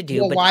want to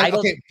do. Well,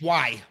 but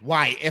why?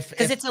 Why?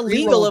 Because it's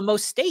illegal in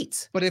most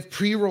states. But if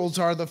pre-rolls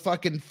are the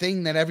fucking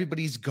thing that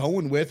everybody's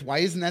going with, why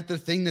isn't that the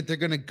thing that they're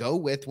going to go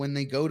with when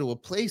they go to a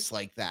place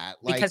like that?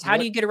 Because how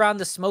do you get around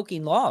the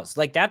smoking laws?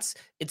 Like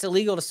it's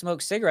illegal to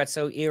smoke cigarettes.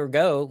 So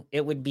ergo,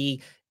 it would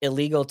be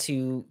illegal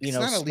to, it's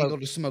not illegal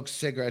to smoke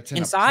cigarettes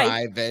inside a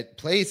private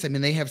place. I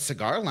mean, they have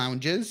cigar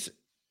lounges.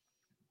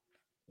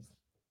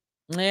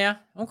 Yeah.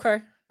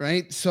 Okay.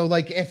 Right. So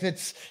like if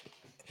it's,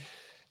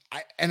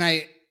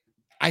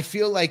 I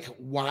feel like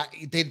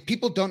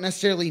people don't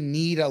necessarily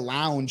need a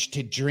lounge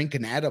to drink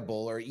an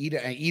edible or eat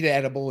an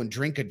edible and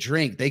drink a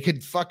drink. They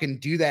could fucking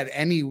do that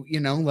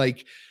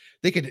like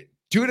they could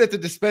do it at the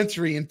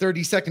dispensary in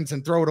 30 seconds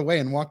and throw it away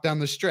and walk down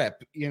the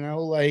strip,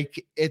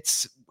 like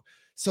it's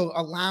so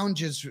a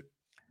lounge is,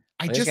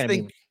 I just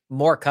think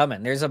more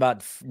coming. There's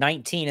about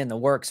 19 in the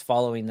works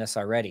following this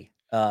already.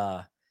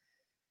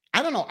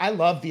 I don't know. I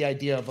love the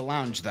idea of a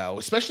lounge, though,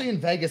 especially in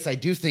Vegas. I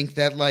do think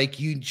that like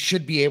you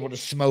should be able to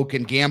smoke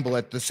and gamble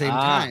at the same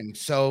time.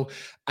 So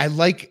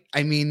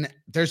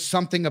there's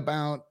something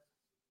about.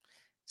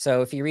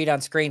 So if you read on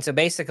screen, so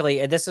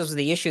basically this is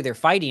the issue they're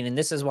fighting. And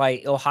this is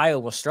why Ohio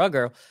will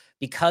struggle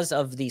because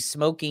of the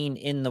smoking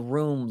in the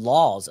room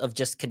laws of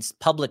just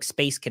public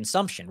space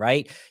consumption,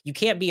 right? You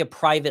can't be a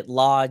private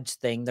lodge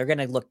thing. They're going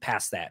to look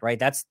past that, right?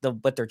 That's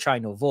what they're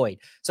trying to avoid.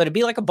 So to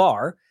be like a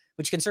bar,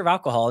 which can serve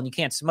alcohol and you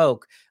can't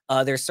smoke,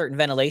 there's certain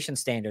ventilation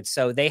standards.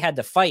 So they had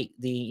to fight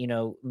the,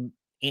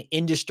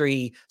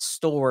 industry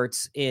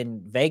stewards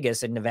in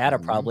Vegas and Nevada,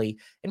 probably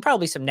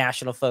some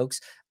national folks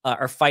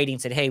are fighting,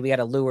 said, hey, we got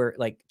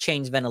to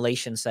change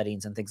ventilation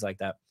settings and things like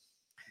that.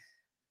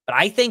 But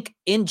I think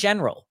in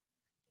general,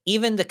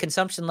 even the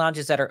consumption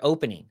lounges that are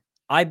opening,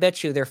 I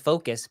bet you their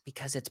focus,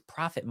 because its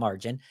profit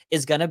margin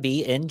is going to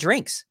be in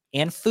drinks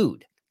and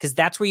food. Because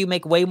that's where you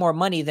make way more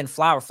money than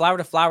flour. Flour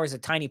to flour is a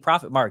tiny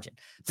profit margin.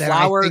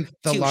 Flour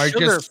to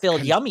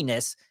sugar-filled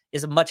yumminess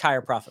is a much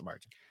higher profit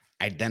margin.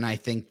 I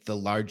think the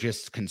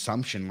largest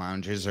consumption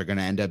lounges are going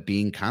to end up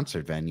being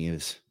concert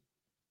venues.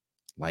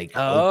 Like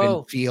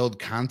open field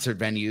concert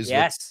venues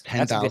with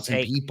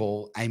 10,000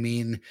 people. I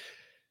mean,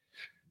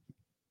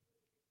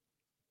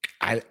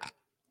 I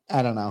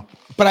don't know.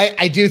 But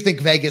I do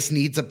think Vegas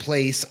needs a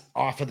place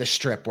off of the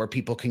strip where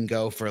people can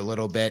go for a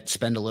little bit,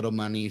 spend a little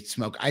money,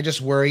 smoke. I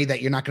just worry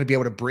that you're not going to be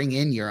able to bring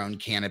in your own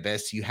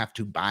cannabis. You have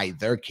to buy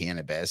their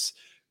cannabis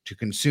to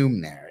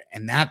consume there.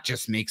 And that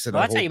just makes it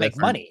that's how you make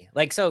money.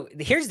 Like, so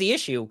here's the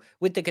issue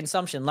with the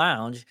consumption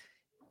lounge.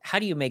 How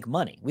do you make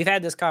money? We've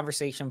had this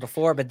conversation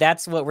before, but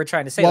that's what we're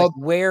trying to say.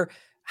 Well,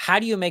 how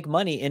do you make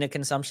money in a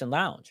consumption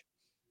lounge?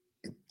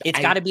 It's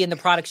got to be in the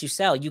products you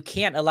sell. You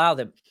can't allow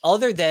them,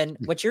 other than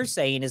what you're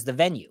saying is the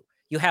venue.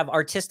 You have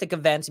artistic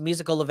events,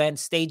 musical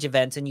events, stage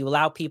events, and you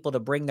allow people to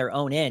bring their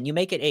own in. You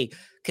make it a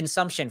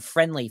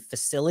consumption-friendly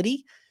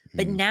facility,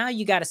 but now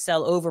you got to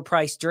sell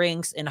overpriced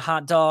drinks and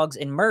hot dogs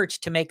and merch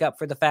to make up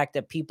for the fact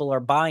that people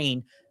are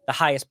buying the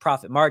highest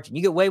profit margin.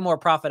 You get way more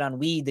profit on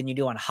weed than you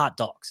do on hot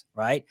dogs,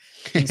 right?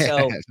 And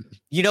so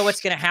you know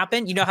what's going to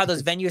happen? You know how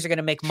those venues are going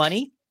to make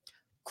money?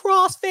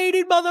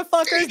 Cross-faded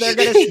motherfuckers. They're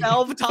going to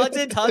sell tons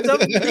and tons of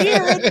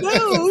beer and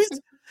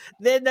booze.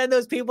 Then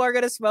those people are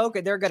going to smoke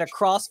and they're going to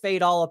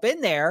cross-fade all up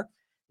in there.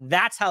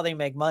 That's how they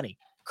make money.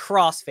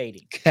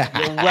 Cross-fading.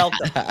 You're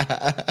welcome,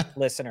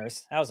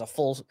 listeners. That was a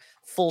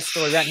full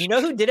story round. You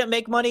know who didn't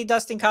make money,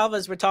 Dustin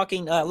Calvas? We're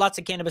talking lots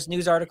of cannabis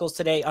news articles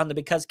today on the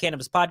Because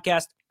Cannabis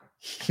podcast.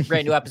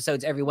 Brand new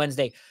episodes every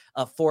Wednesday,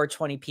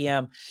 4:20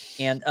 p.m.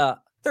 And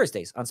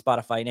Thursdays on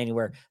Spotify and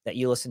anywhere that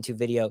you listen to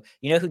video.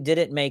 You know who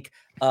didn't make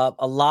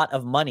a lot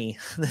of money?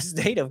 The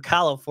state of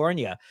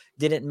California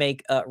didn't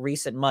make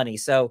recent money.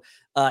 So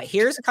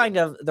here's kind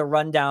of the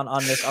rundown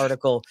on this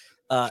article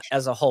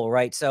as a whole,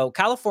 right? So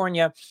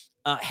California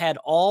had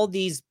all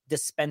these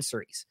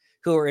dispensaries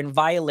who are in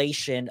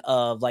violation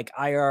of like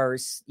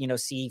IRS,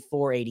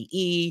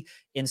 C480E.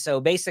 And so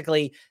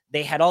basically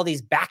they had all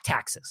these back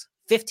taxes,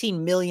 $15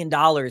 million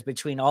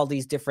between all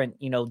these different,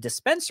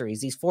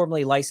 dispensaries, these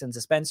formally licensed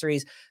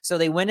dispensaries. So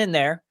they went in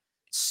there,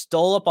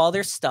 stole up all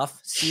their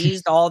stuff,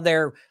 seized all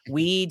their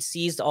weed,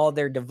 seized all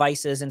their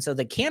devices. And so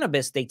the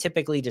cannabis they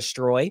typically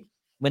destroy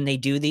when they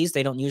do these.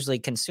 They don't usually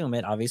consume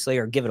it, obviously,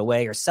 or give it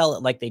away or sell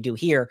it like they do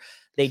here.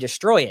 They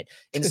destroy it.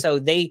 And so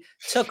they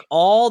took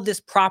all this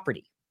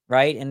property,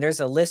 right? And there's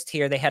a list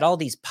here. They had all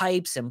these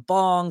pipes and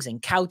bongs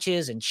and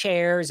couches and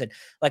chairs and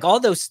like all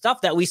those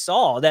stuff that we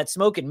saw that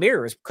Smoke and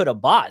Mirrors could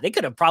have bought. They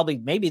could have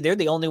maybe they're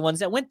the only ones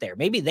that went there.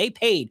 Maybe they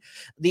paid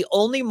the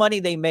only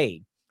money they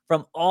made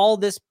from all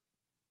this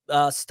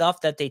stuff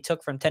that they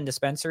took from 10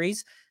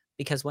 dispensaries,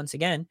 because once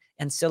again,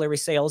 ancillary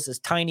sales is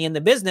tiny in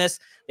the business.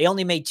 They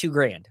only made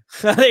 $2,000.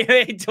 They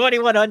made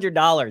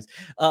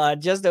 $2,100,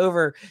 just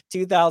over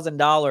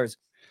 $2,000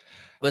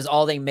 was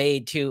all they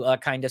made to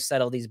kind of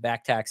settle these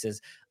back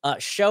taxes.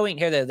 Showing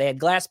here that they had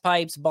glass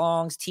pipes,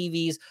 bongs,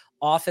 TVs,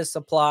 office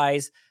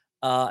supplies,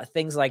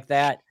 things like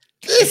that.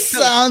 This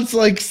sounds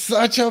like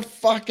such a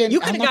fucking... You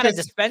could have got a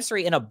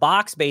dispensary in a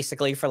box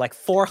basically for like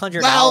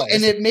 $400. Wow,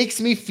 and it makes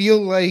me feel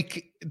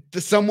like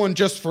someone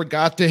just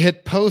forgot to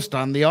hit post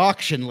on the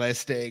auction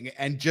listing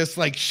and just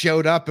like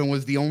showed up and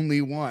was the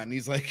only one.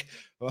 He's like,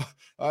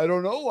 I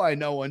don't know why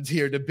no one's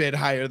here to bid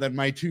higher than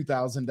my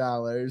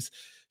 $2,000.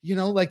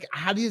 Like,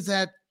 how does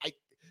that...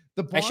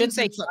 I should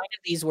say 9 of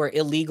these were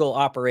illegal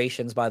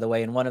operations, by the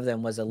way, and one of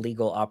them was a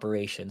legal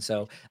operation.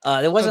 So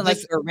it wasn't like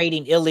they were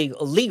rating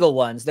illegal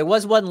ones. There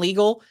was one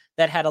legal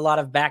that had a lot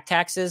of back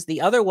taxes. The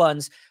other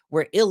ones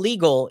were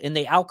illegal and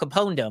they Al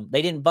Caponed them.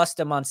 They didn't bust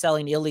them on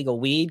selling illegal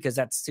weed because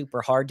that's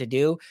super hard to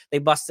do. They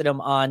busted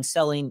them on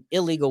selling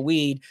illegal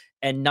weed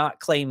and not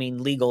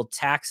claiming legal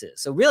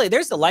taxes. So really,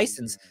 there's the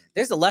license.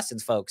 There's the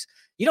lessons, folks.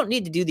 You don't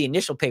need to do the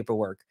initial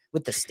paperwork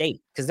with the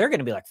state because they're going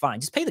to be like,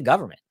 fine, just pay the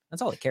government.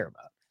 That's all they care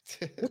about.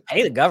 Just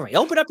pay the government.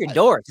 Open up your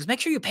doors. Just make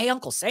sure you pay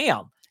Uncle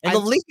Sam and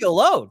they'll leave you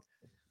alone.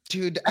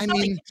 Dude, I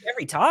mean,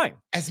 every time.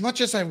 As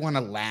much as I want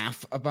to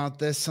laugh about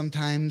this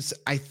sometimes,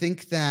 I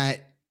think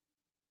that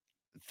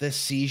the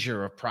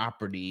seizure of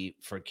property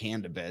for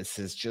cannabis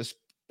has just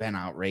been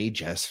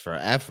outrageous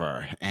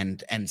forever.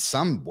 And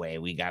some way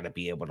we got to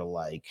be able to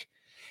like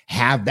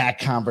have that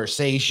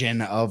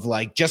conversation of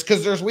like, just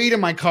because there's weed in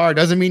my car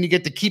doesn't mean you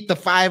get to keep the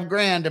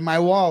 $5,000 in my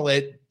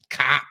wallet,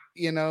 cop.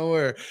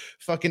 Or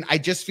fucking, I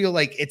just feel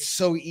like it's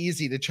so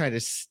easy to try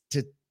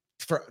to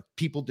for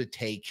people to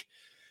take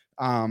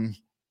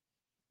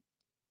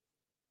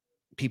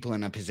people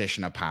in a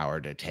position of power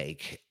to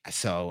take.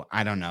 So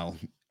I don't know.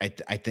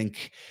 I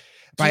think,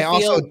 but I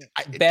also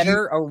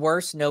better or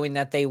worse knowing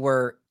that they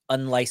were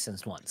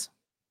unlicensed ones.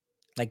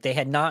 Like they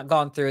had not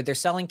gone through. They're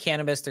selling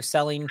cannabis. They're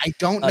selling. I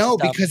don't know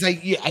because I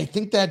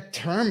think that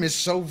term is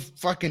so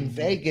fucking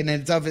vague and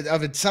it's of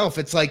itself.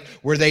 It's like,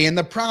 were they in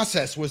the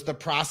process? Was the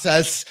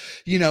process,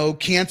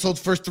 canceled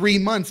for 3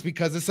 months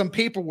because of some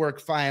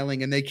paperwork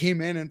filing and they came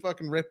in and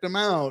fucking ripped them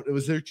out? It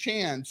was their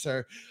chance,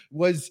 or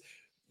was,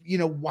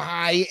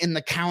 why in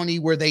the county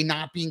were they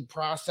not being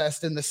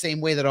processed in the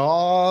same way that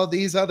all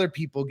these other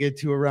people get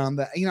to around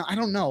that? I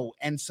don't know.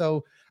 And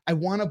so I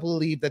want to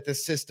believe that the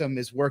system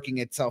is working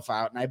itself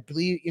out. And I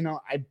believe,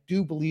 I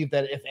do believe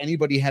that if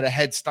anybody had a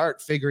head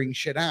start figuring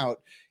shit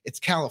out, it's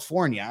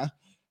California.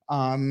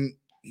 But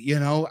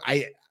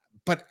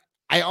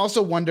I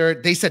also wonder,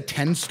 they said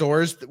 10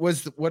 stores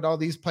was what all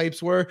these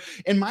pipes were.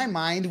 In my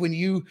mind, when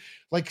you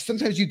like,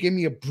 sometimes you give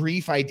me a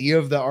brief idea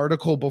of the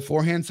article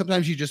beforehand.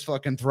 Sometimes you just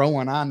fucking throw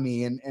one on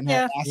me and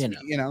ask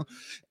me,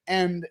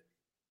 and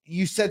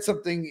you said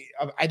something,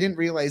 I didn't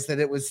realize that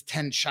it was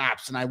 10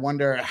 shops, and I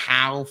wonder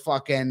how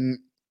fucking,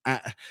 I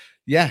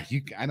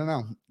don't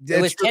know.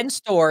 It was 10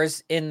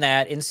 stores in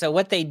that. And so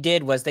what they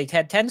did was they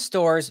had 10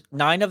 stores,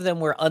 9 of them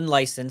were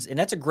unlicensed. And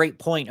that's a great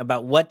point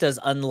about what does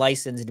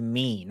unlicensed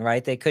mean,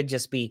 right? They could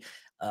just be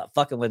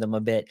fucking with them a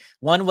bit.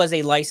 One was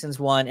a licensed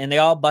one, and they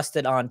all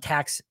busted on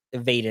tax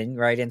evading,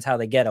 right? And it's how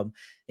they get them.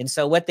 And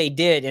so what they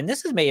did, and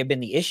may have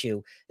been the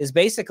issue, is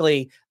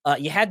basically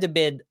you had to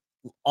bid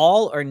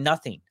all or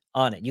nothing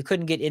on it. You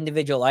couldn't get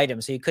individual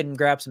items. So you couldn't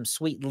grab some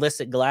sweet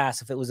illicit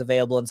glass if it was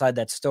available inside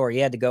that store.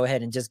 You had to go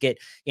ahead and just get,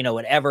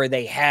 whatever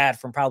they had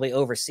from probably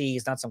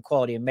overseas, not some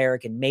quality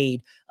American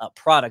made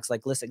products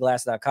like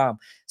illicitglass.com.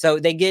 So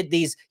they get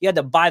these, you had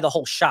to buy the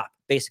whole shop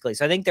basically.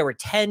 So I think there were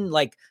 10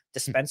 like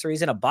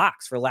dispensaries in a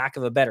box, for lack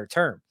of a better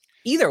term.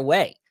 Either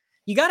way,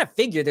 you got to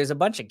figure there's a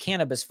bunch of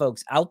cannabis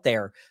folks out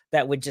there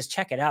that would just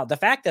check it out. The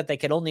fact that they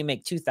could only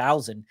make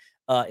 2,000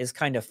 is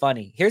kind of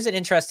funny. Here's an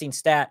interesting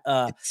stat.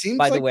 It seems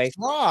by the way,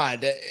 fraud.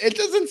 It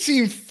doesn't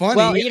seem funny.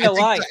 Well,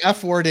 why? The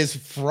F word is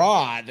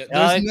fraud.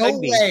 There's no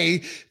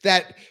way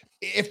that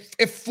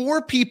if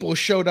 4 people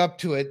showed up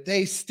to it,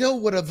 they still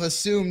would have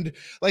assumed,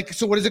 like,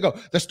 so what does it go?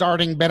 The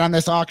starting bid on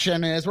this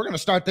auction is we're going to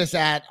start this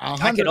at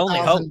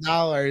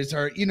 $100,000,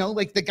 or, you know,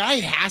 like the guy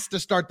has to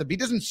start he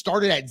doesn't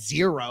start it at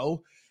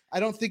 0. I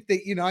don't think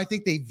that, you know, I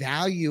think they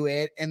value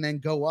it and then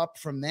go up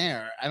from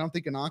there. I don't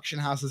think an auction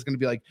house is going to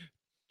be like,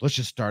 let's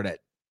just start at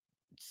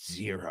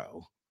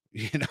 0.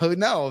 You know,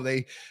 no,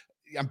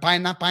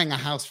 not buying a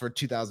house for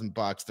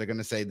 $2,000. They're going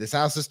to say this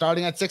house is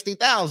starting at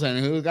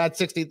 60,000. Who got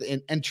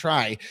 60 and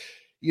try,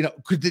 you know,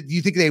 do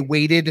you think they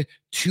waited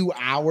 2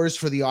 hours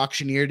for the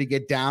auctioneer to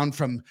get down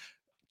from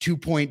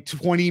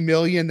 2.20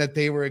 million that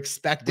they were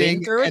expecting?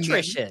 Win through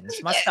attrition.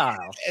 It's my style.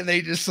 And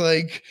they just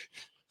like,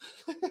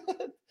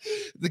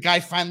 the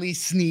guy finally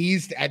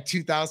sneezed at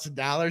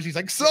 $2,000. He's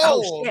like,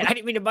 sold. Oh, shit, I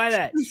didn't mean to buy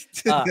that.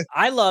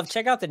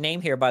 Check out the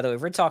name here, by the way.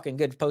 If we're talking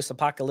good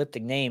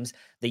post-apocalyptic names,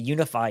 the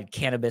Unified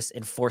Cannabis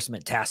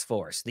Enforcement Task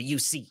Force, the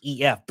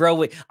UCEF.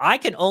 Bro, I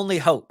can only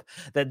hope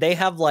that they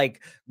have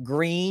like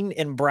green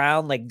and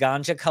brown, like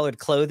ganja colored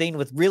clothing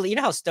with really, you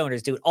know how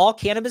stoners do it, all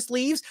cannabis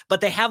leaves,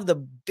 but they have the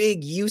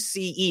big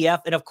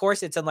UCEF. And of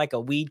course it's in like a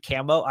weed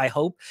camo, I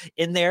hope,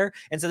 in there.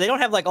 And so they don't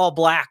have like all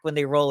black when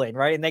they roll in,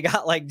 right? And they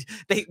got like,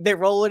 they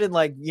roll it in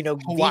like, you know,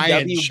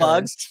 Hawaiian VW shirts.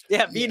 bugs.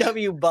 Yeah,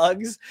 VW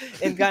bugs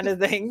and kind of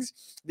things.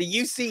 The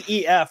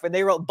UCEF, and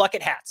they wrote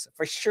bucket hats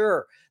for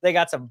sure. They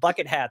got some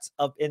bucket hats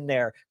up in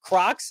there.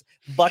 Crocs,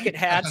 bucket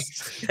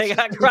hats. They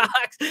got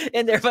Crocs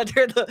in there, but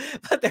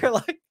they're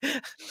like,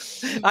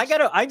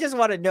 I just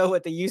want to know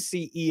what the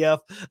UCEF,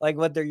 like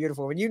what their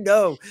uniform. When you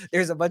know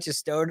there's a bunch of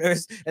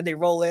stoners and they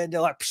roll in,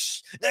 they're like,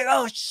 psh, they're like,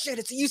 oh shit,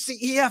 it's a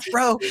UCEF,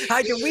 bro.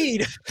 Hide your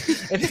weed.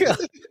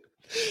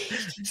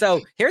 So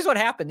here's what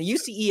happened. The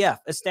UCEF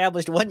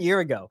established 1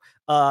 year ago.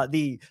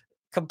 The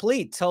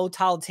complete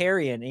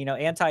totalitarian, you know,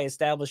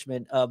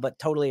 anti-establishment, but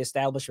totally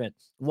establishment.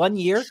 1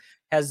 year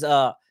has,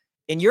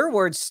 in your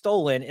words,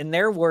 stolen, in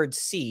their words,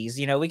 seized.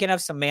 You know, we can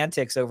have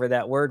semantics over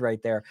that word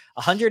right there.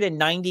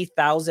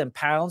 190,000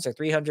 pounds or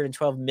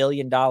 $312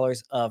 million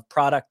of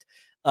product.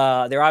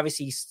 They're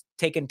obviously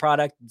taking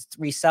product,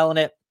 reselling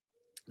it.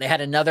 They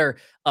had another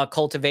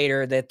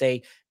cultivator that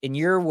they, in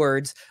your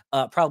words,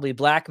 probably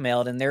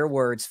blackmailed, in their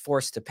words,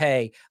 forced to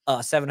pay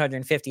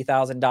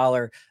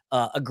 $750,000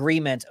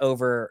 agreement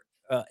over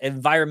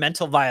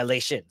environmental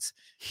violations,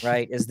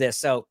 right? Is this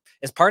so?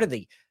 As part of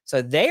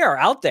so they are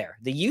out there.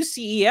 The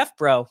UCEF,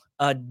 bro.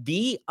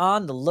 Be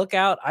on the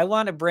lookout. I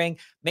want to bring,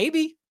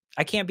 maybe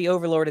I can't be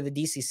overlord of the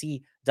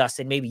DCC,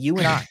 Dustin. Maybe you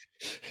and I.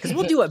 Because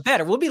we'll do it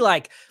better. We'll be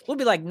like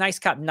nice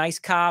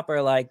cop,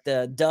 or like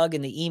the Doug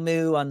and the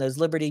Emu on those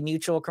Liberty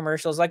Mutual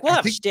commercials. Like we'll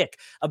have shtick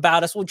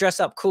about us. We'll dress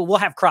up cool. We'll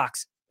have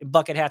Crocs and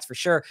bucket hats for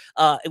sure.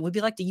 It would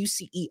be like the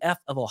UCEF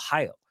of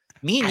Ohio.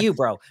 Me and you,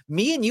 bro.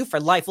 Me and you for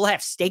life. We'll have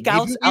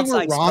stakeouts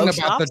outside. We were wrong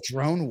about the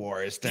drone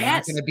wars. They're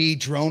not going to be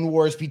drone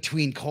wars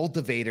between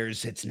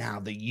cultivators. It's now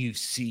the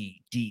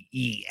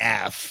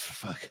UCDEF.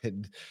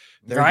 Fucking.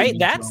 Right,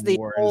 that's the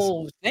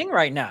whole thing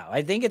right now.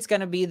 I think it's going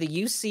to be the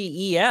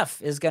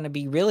UCEF is going to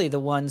be really the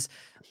ones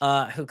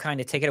who kind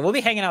of take it. We'll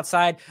be hanging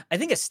outside. I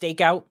think a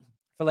stakeout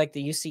for like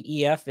the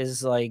UCEF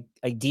is like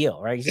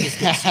ideal, right? You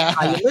listen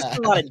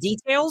a lot of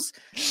details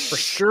for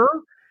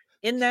sure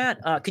in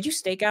that. Could you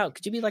stake out?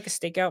 Could you be like a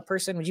stakeout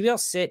person? Would you be able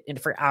to sit in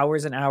for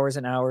hours and hours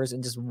and hours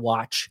and just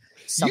watch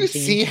something? You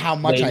see how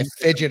much I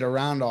fidget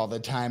around all the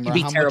time. You'd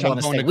be terrible on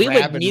a steak. We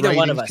would, neither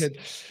one of us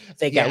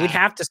stake out. We'd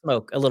have to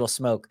smoke a little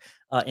smoke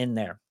in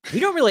there. We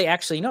don't really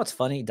actually, you know, it's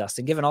funny,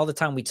 Dustin, given all the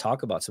time we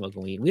talk about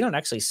smoking weed, we don't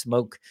actually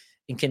smoke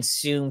and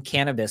consume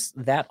cannabis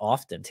that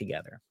often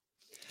together.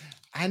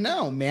 I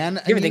know, man.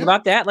 You ever think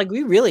about that? Like,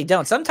 we really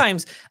don't.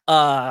 Sometimes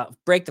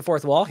break the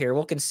fourth wall here.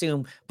 We'll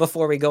consume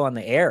before we go on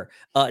the air.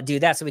 Do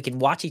that so we can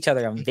watch each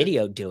other on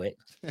video do it.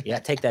 Yeah,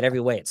 take that every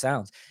way it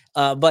sounds.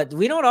 But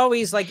we don't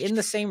always like in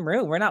the same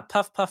room. We're not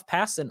puff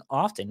passing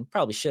often.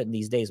 Probably shouldn't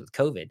these days with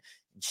COVID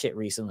and shit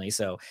recently.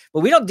 So, but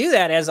we don't do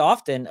that as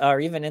often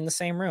or even in the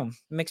same room.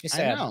 It makes me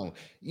sad. I know.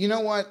 You know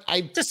what?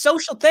 It's a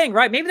social thing,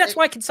 right? Maybe that's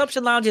why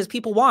consumption lounges,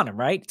 people want them,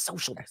 right?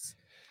 Socialness.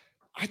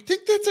 I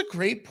think that's a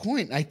great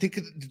point. I think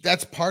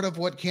that's part of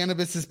what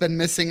cannabis has been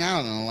missing out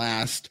on the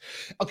last.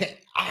 Okay.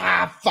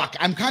 Fuck.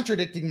 I'm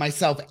contradicting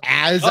myself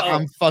as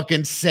I'm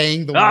fucking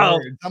saying the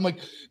words. I'm like,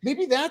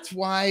 maybe that's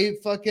why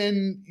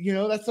fucking, you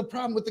know, that's the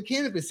problem with the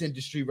cannabis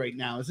industry right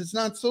now is it's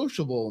not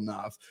sociable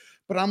enough.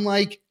 But I'm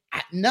like,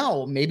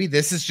 no, maybe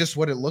this is just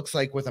what it looks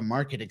like with a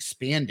market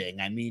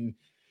expanding. I mean,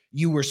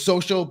 you were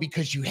social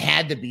because you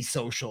had to be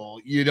social.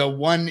 You know,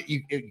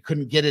 you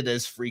couldn't get it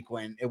as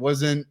frequent. It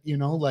wasn't, you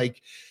know,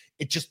 like,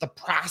 it just the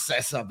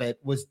process of it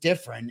was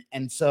different.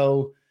 And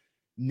so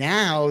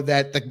now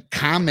that the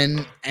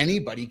common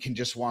anybody can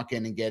just walk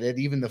in and get it,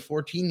 even the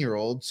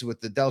 14-year-olds with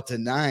the Delta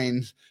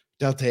 9,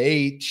 Delta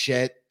 8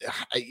 shit,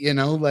 you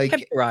know,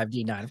 like arrived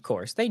D9, of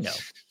course, they know.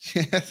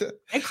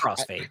 And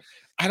crossfade.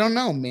 I don't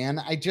know, man.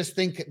 I just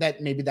think that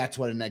maybe that's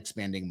what an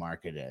expanding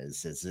market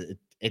is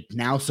it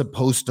now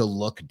supposed to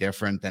look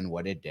different than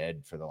what it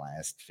did for the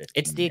last 15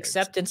 It's the years.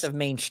 Acceptance of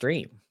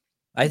mainstream.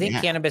 I think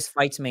cannabis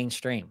fights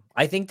mainstream.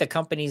 I think the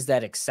companies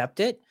that accept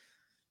it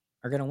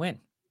are going to win.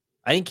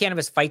 I think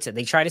cannabis fights it.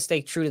 They try to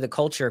stay true to the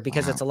culture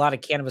because it's a lot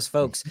of cannabis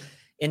folks.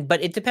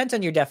 But it depends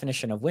on your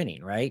definition of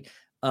winning, right?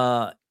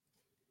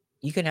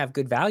 You can have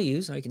good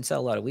values or you can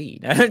sell a lot of weed.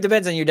 It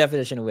depends on your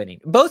definition of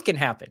winning. Both can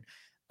happen.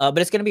 But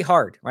it's going to be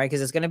hard, right?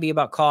 Because it's going to be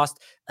about cost.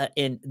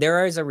 And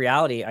there is a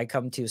reality I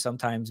come to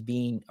sometimes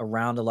being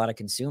around a lot of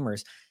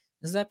consumers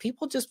is that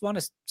people just want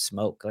to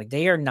smoke. Like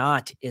they are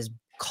not as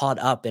caught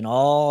up in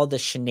all the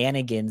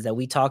shenanigans that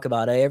we talk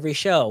about every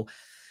show.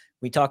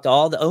 We talk to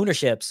all the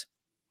ownerships.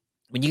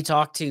 When you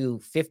talk to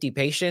 50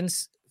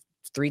 patients,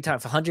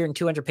 100 and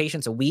 200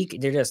 patients a week,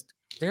 they're just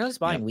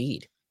buying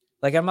weed.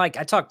 Like I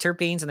talk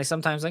terpenes and they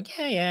sometimes like,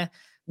 yeah.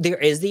 There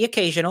is the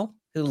occasional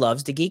who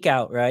loves to geek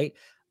out, right?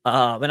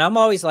 And I'm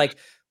always like,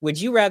 would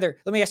you rather,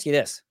 let me ask you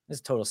this is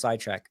a total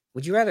sidetrack.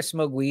 Would you rather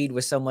smoke weed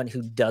with someone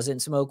who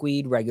doesn't smoke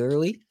weed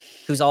regularly,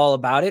 who's all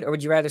about it? Or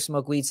would you rather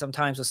smoke weed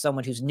sometimes with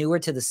someone who's newer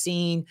to the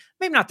scene?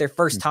 Maybe not their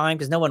first time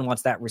because no one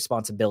wants that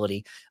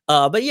responsibility.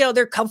 But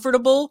they're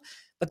comfortable,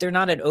 but they're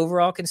not an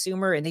overall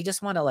consumer and they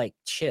just want to like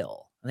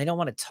chill and they don't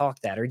want to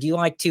talk that. Or do you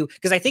like to,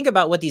 because I think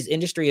about what these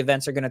industry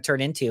events are going to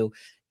turn into.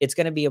 It's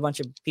going to be a bunch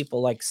of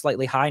people like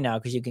slightly high now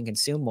because you can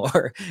consume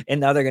more. And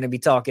now they're going to be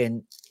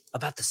talking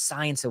about the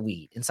science of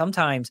weed. And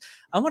sometimes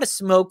I want to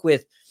smoke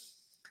with,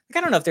 like,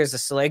 I don't know if there's a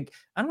select,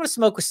 I don't want to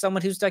smoke with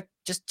someone who's like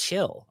just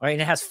chill, right?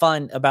 And has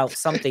fun about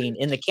something.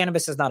 And the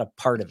cannabis is not a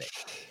part of it.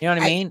 You know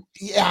what I mean?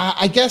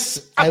 I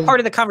guess I'm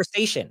part of the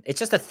conversation. It's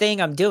just a thing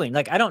I'm doing.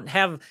 Like,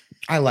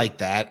 I like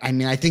that. I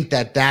mean, I think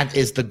that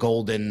is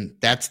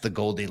that's the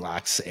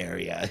Goldilocks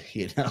area.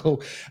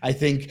 I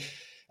think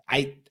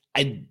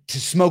to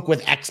smoke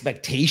with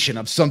expectation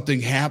of something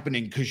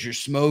happening because you're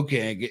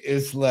smoking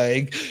is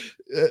like,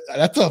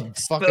 that's a fucking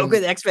smoke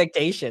with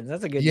expectations.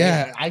 That's a good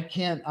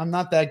name. I'm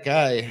not that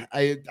guy.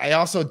 I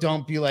also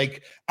don't be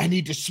like, I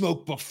need to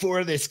smoke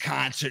before this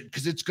concert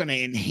because it's going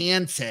to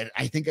enhance it.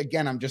 I think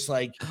again, I'm just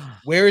like,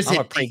 where is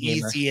it the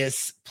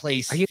easiest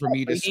place for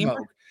me to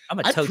smoke?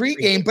 I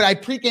pregame, but I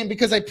pregame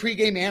because I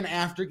pregame and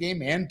after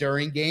game and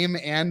during game,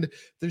 and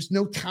there's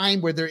no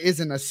time where there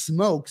isn't a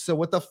smoke. So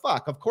what the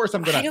fuck? Of course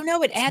I'm gonna. I don't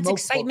know. It adds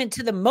excitement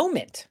to the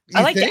moment.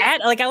 I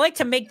like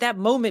to make that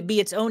moment be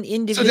its own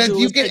individual. So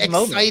then you get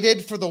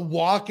excited for the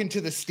walk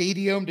into the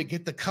stadium to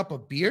get the cup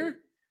of beer.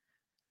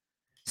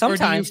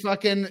 Sometimes,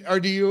 or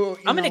do you?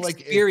 I'm an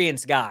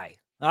experience guy.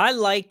 I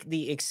like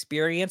the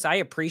experience. I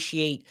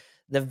appreciate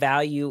the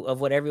value of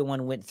what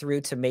everyone went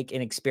through to make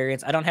an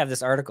experience. I don't have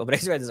this article, but I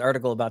just read this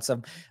article about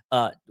some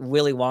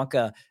Willy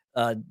Wonka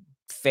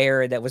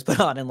fair that was put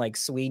on in like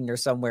Sweden or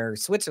somewhere,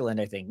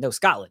 Switzerland, I think. No,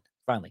 Scotland,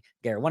 finally.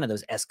 Garrett, one of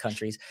those S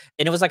countries.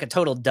 And it was like a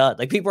total dud.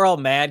 Like people are all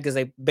mad because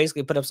they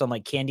basically put up some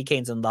like candy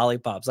canes and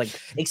lollipops. Like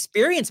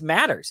experience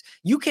matters.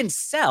 You can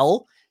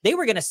sell. They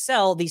were going to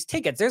sell these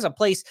tickets. There's a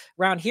place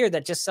around here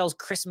that just sells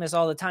Christmas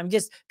all the time.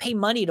 Just pay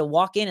money to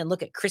walk in and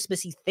look at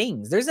Christmassy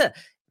things.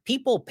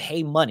 People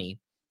pay money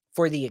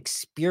for the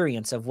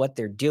experience of what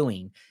they're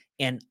doing.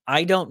 And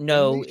I don't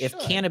know if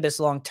cannabis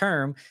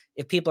long-term,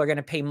 if people are going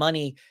to pay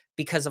money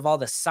because of all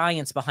the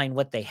science behind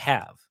what they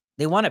have.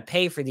 They want to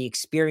pay for the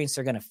experience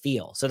they're going to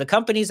feel. So the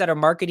companies that are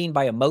marketing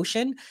by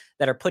emotion,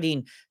 that are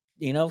putting,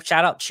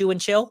 shout out Chew and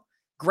Chill,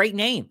 great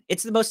name.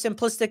 It's the most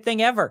simplistic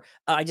thing ever.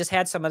 I just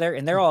had some of there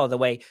and they're all the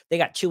way. They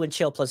got Chew and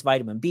Chill plus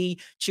vitamin B,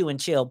 Chew and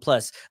Chill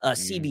plus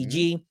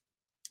CBG.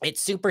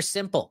 It's super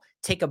simple.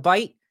 Take a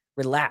bite,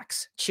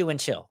 relax, chew and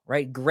chill,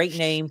 right? Great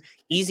name,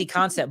 easy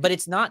concept, but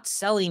it's not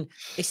selling.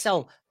 They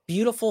sell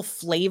beautiful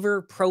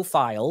flavor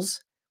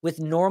profiles with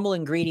normal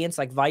ingredients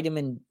like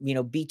vitamin,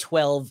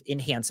 B12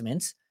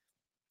 enhancements.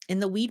 And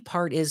the weed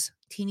part is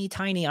teeny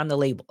tiny on the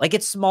label. Like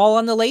it's small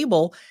on the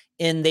label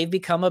and they've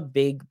become a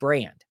big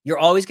brand. You're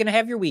always going to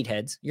have your weed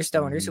heads, your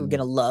stoners who are going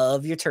to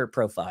love your terp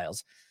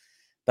profiles.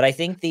 But I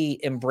think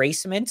the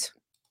embracement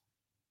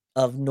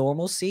of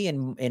normalcy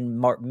in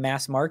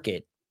mass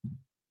market,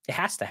 it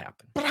has to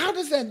happen. But how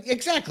does that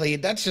exactly?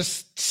 That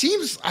just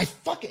seems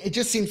it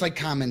just seems like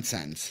common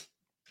sense.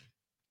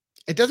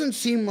 It doesn't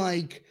seem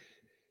like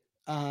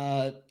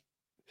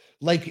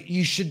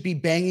you should be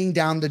banging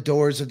down the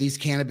doors of these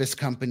cannabis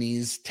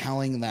companies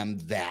telling them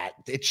that.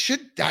 It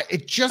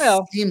just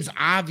seems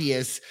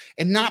obvious,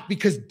 and not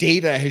because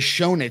data has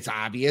shown it's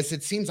obvious.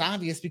 It seems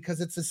obvious because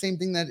it's the same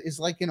thing that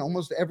is like in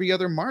almost every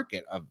other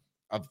market of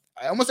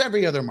almost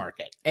every other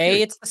market.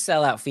 It's the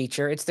sellout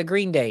feature. It's the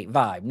Green Day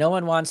vibe. No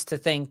one wants to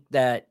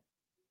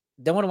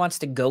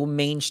go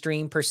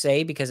mainstream per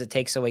se because it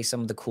takes away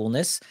some of the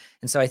coolness.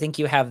 And so I think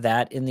you have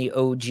that in the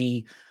OG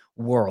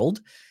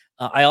world.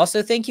 I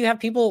also think you have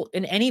people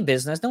in any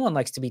business. No one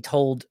likes to be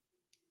told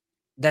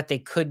that they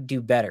could do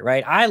better,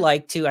 right? I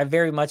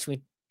very much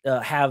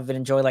have and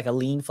enjoy like a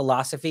lean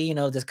philosophy,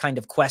 this kind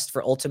of quest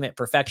for ultimate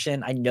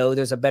perfection. I know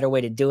there's a better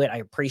way to do it. I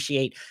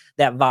appreciate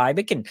that vibe.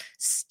 It can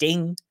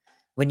sting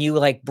when you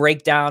like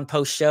break down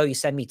post show, you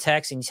send me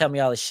texts and you tell me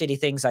all the shitty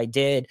things I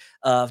did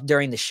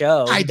during the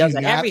show. He does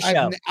it every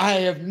show. I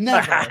have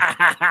never.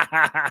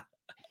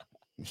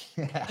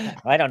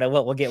 I don't know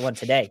what we'll get one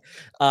today.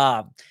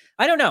 I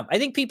I don't know. I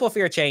think people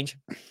fear change.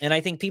 And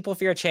I think people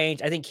fear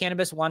change. I think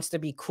cannabis wants to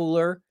be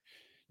cooler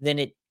than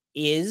it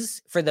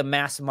is for the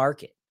mass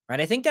market,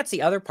 right? I think that's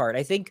the other part.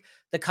 I think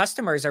the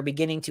customers are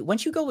beginning to,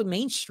 once you go with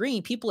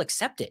mainstream, people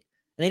accept it.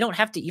 And you don't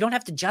have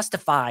to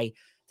justify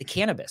the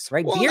cannabis,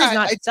 right? Well, beer's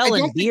not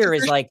selling beer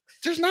is like.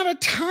 There's not a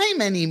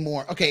time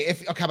anymore. Okay,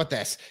 how about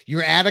this?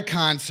 You're at a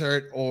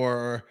concert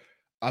or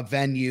a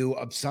venue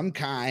of some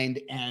kind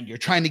and you're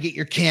trying to get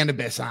your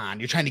cannabis on.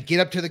 You're trying to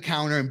get up to the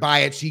counter and buy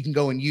it so you can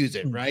go and use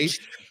it, right?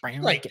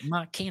 Like, get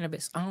my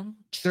cannabis on.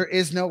 There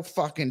is no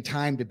fucking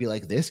time to be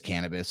like, this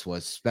cannabis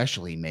was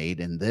specially made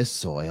in this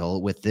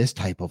soil with this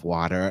type of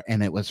water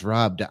and it was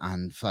rubbed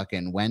on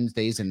fucking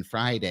Wednesdays and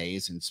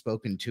Fridays and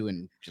spoken to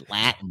in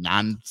Latin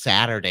on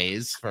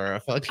Saturdays for a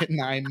fucking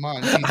 9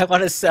 months. I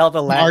want to sell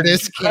the Latin.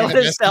 I want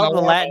to sell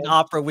the Latin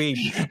opera weed.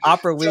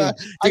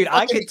 Dude,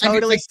 I could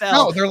totally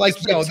sell. No, they're like,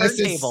 yo,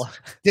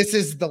 this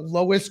is the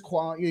lowest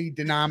quality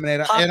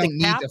denominator. I don't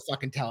need to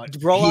fucking tell it.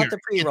 Roll out the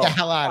pre-roll. Get the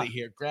hell out of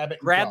here. Grab it.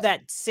 Grab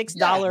that $6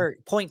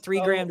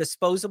 0.3 gram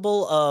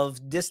disposable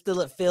of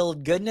distillate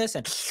filled goodness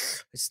and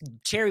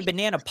cherry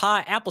banana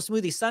pie apple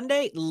smoothie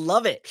sundae.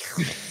 Love it.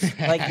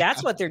 Like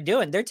that's what they're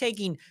doing. They're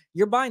taking,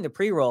 you're buying the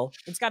pre-roll.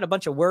 It's got a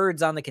bunch of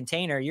words on the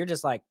container. You're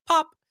just like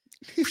pop,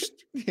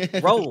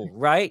 roll,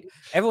 right?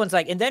 Everyone's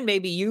like, and then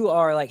maybe you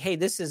are like, hey,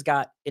 this has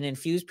got an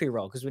infused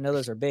pre-roll because we know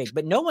those are big,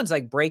 but no one's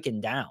like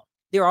breaking down.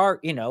 There are,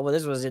 well,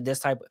 this was in this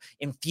type of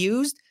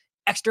infused,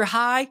 extra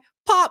high,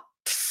 pop,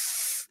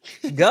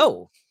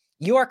 go.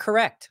 You are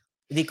correct.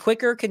 The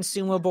quicker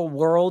consumable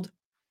world,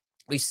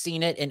 we've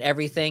seen it in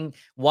everything.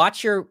 Go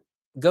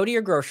to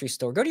your grocery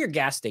store, go to your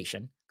gas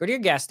station,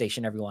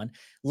 everyone.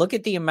 Look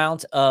at the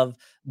amount of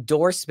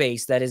door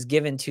space that is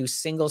given to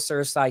single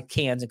serve size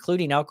cans,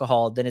 including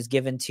alcohol, than is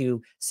given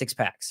to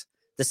 6-packs.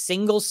 The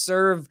single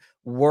serve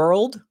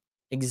world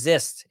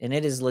exists and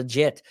it is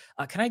legit.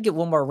 Can I get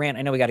one more rant?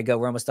 I know we got to go.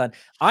 We're almost done.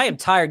 I am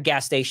tired.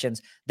 Gas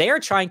stations, they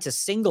are trying to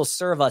single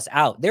serve us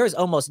out. There is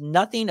almost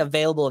nothing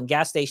available in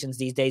gas stations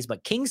these days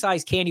but king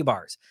size candy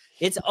bars.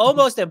 It's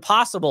almost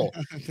impossible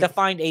to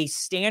find a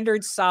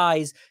standard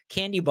size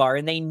candy bar,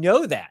 and they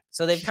know that.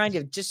 So they've kind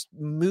of just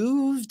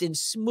moved and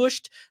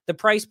smushed the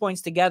price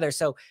points together.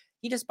 So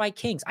you just buy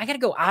Kings. I got to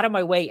go out of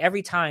my way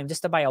every time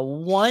just to buy a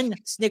 1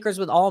 Snickers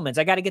with almonds.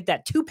 I got to get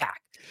that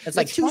 2-pack. That's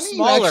like too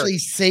smaller. You actually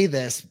say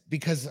this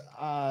because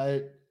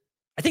I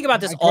think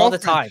about this all the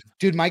time.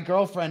 Dude, my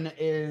girlfriend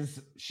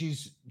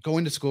she's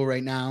going to school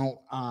right now.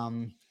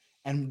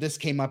 And this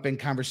came up in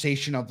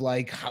conversation of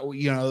like how,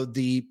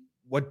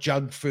 what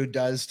junk food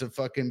does to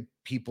fucking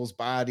people's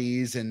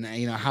bodies and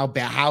how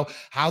bad,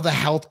 how the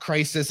health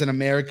crisis in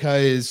America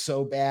is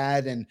so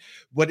bad and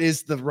what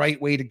is the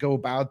right way to go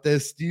about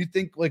this. Do you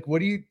think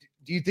do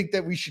you think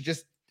that we should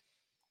just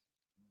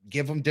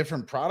give them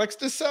different products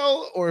to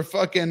sell or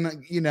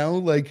fucking,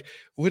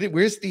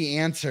 where's the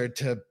answer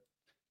to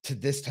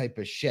this type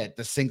of shit,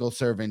 the single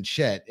serving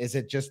shit? Is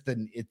it just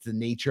it's the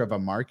nature of a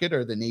market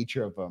or the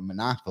nature of a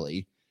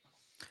monopoly?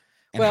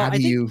 And well, how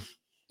do you...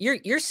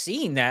 You're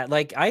seeing that.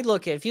 Like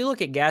if you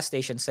look at gas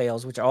station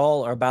sales, which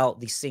all are about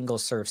the single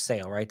serve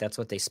sale, right? That's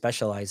what they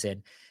specialize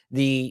in.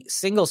 The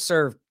single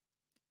serve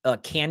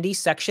candy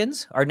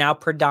sections are now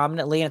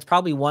predominantly, and it's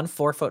probably 1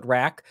 4-foot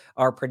rack,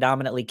 are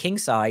predominantly king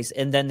size.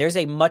 And then there's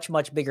a much,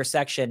 much bigger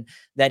section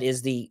that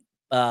is the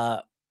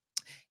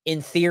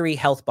in theory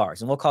health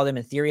bars. And we'll call them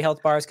in theory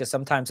health bars because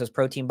sometimes those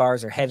protein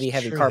bars are heavy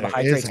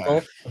carbohydrates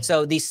full.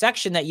 So the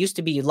section that used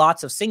to be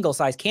lots of single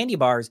size candy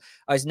bars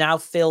is now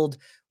filled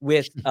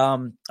with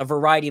a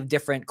variety of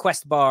different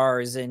Quest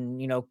bars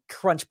and,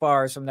 Crunch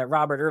bars from that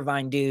Robert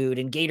Irvine dude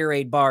and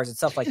Gatorade bars and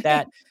stuff like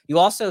that. You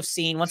also have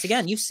seen, once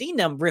again, you've seen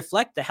them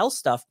reflect the health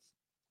stuff,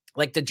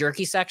 like the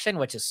jerky section,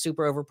 which is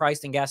super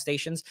overpriced in gas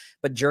stations,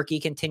 but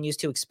jerky continues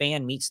to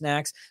expand, meat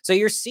snacks. So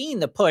you're seeing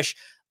the push,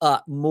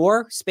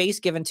 more space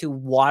given to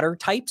water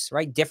types,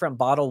 right? Different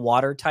bottled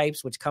water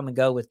types, which come and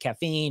go with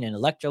caffeine and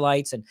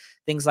electrolytes and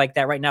things like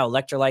that. Right now,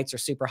 electrolytes are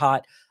super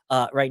hot.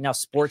 Right now,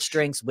 sports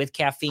drinks with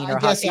caffeine are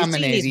hot. I'm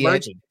an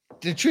idiot.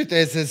 The truth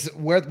is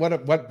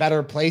what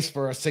better place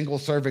for a single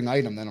serving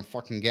item than a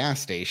fucking gas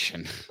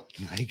station?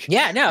 I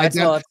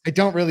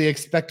don't really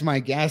expect my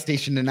gas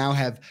station to now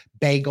have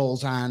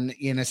bagels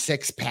in a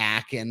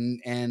 6-pack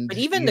but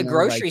even the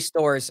grocery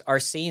stores are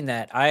seeing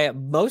that.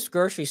 Most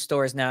grocery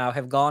stores now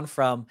have gone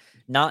from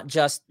not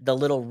just the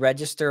little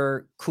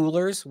register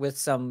coolers with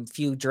some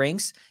few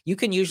drinks. You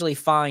can usually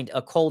find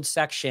a cold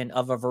section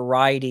of a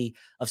variety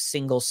of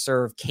single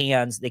serve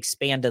cans, the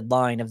expanded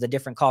line of the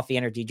different coffee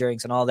energy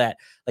drinks and all that.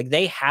 Like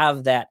they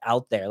have that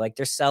out there. Like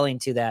they're selling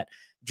to that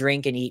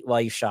drink and eat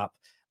while you shop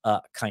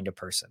kind of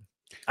person.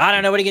 I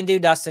don't know what you can do,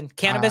 Dustin.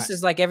 Cannabis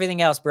is like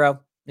everything else, bro.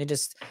 They're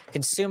just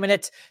consuming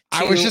it.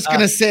 I was just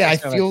going to say, I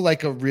feel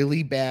like a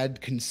really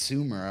bad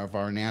consumer of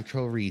our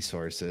natural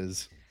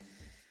resources.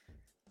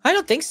 I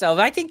don't think so.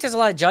 I think there's a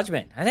lot of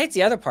judgment. I think it's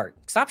the other part.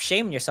 Stop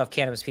shaming yourself,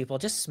 cannabis people.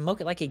 Just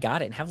smoke it like you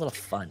got it and have a little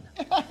fun.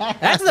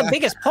 That's the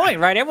biggest point,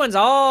 right? Everyone's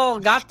all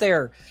got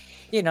their,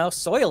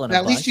 soil in it.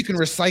 At least you can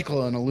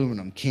recycle an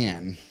aluminum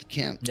can.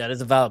 Can't. That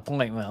is a valid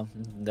point. Well,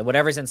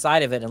 whatever's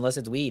inside of it, unless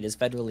it's weed, is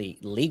federally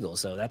legal,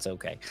 so that's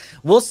okay.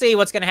 We'll see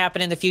what's going to happen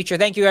in the future.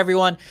 Thank you,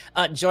 everyone,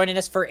 joining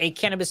us for a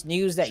cannabis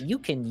news that you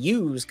can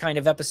use kind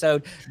of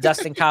episode.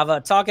 Dustin Cava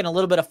talking a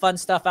little bit of fun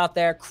stuff out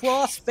there,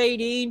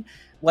 crossfading,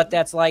 what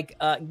that's like.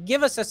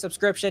 Give us a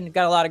subscription.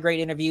 Got a lot of great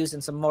interviews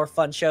and some more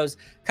fun shows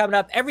coming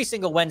up every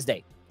single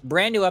Wednesday.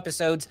 Brand new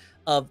episodes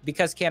of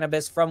Because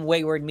Cannabis from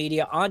Wayward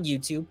Media on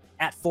YouTube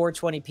at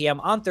 4:20 p.m.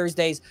 on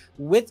Thursdays,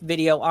 with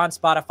video on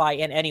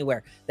Spotify and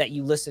anywhere that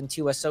you listen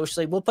to us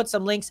socially. We'll put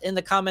some links in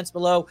the comments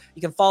below.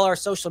 You can follow our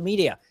social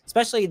media,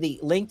 especially the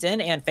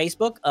LinkedIn and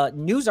Facebook,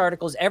 news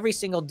articles every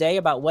single day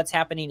about what's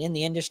happening in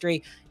the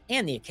industry,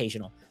 and the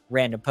occasional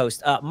random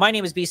post. My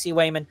name is BC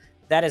Wayman.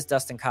 That is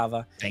Dustin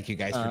Cava. Thank you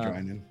guys for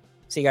joining.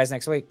 See you guys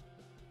next week.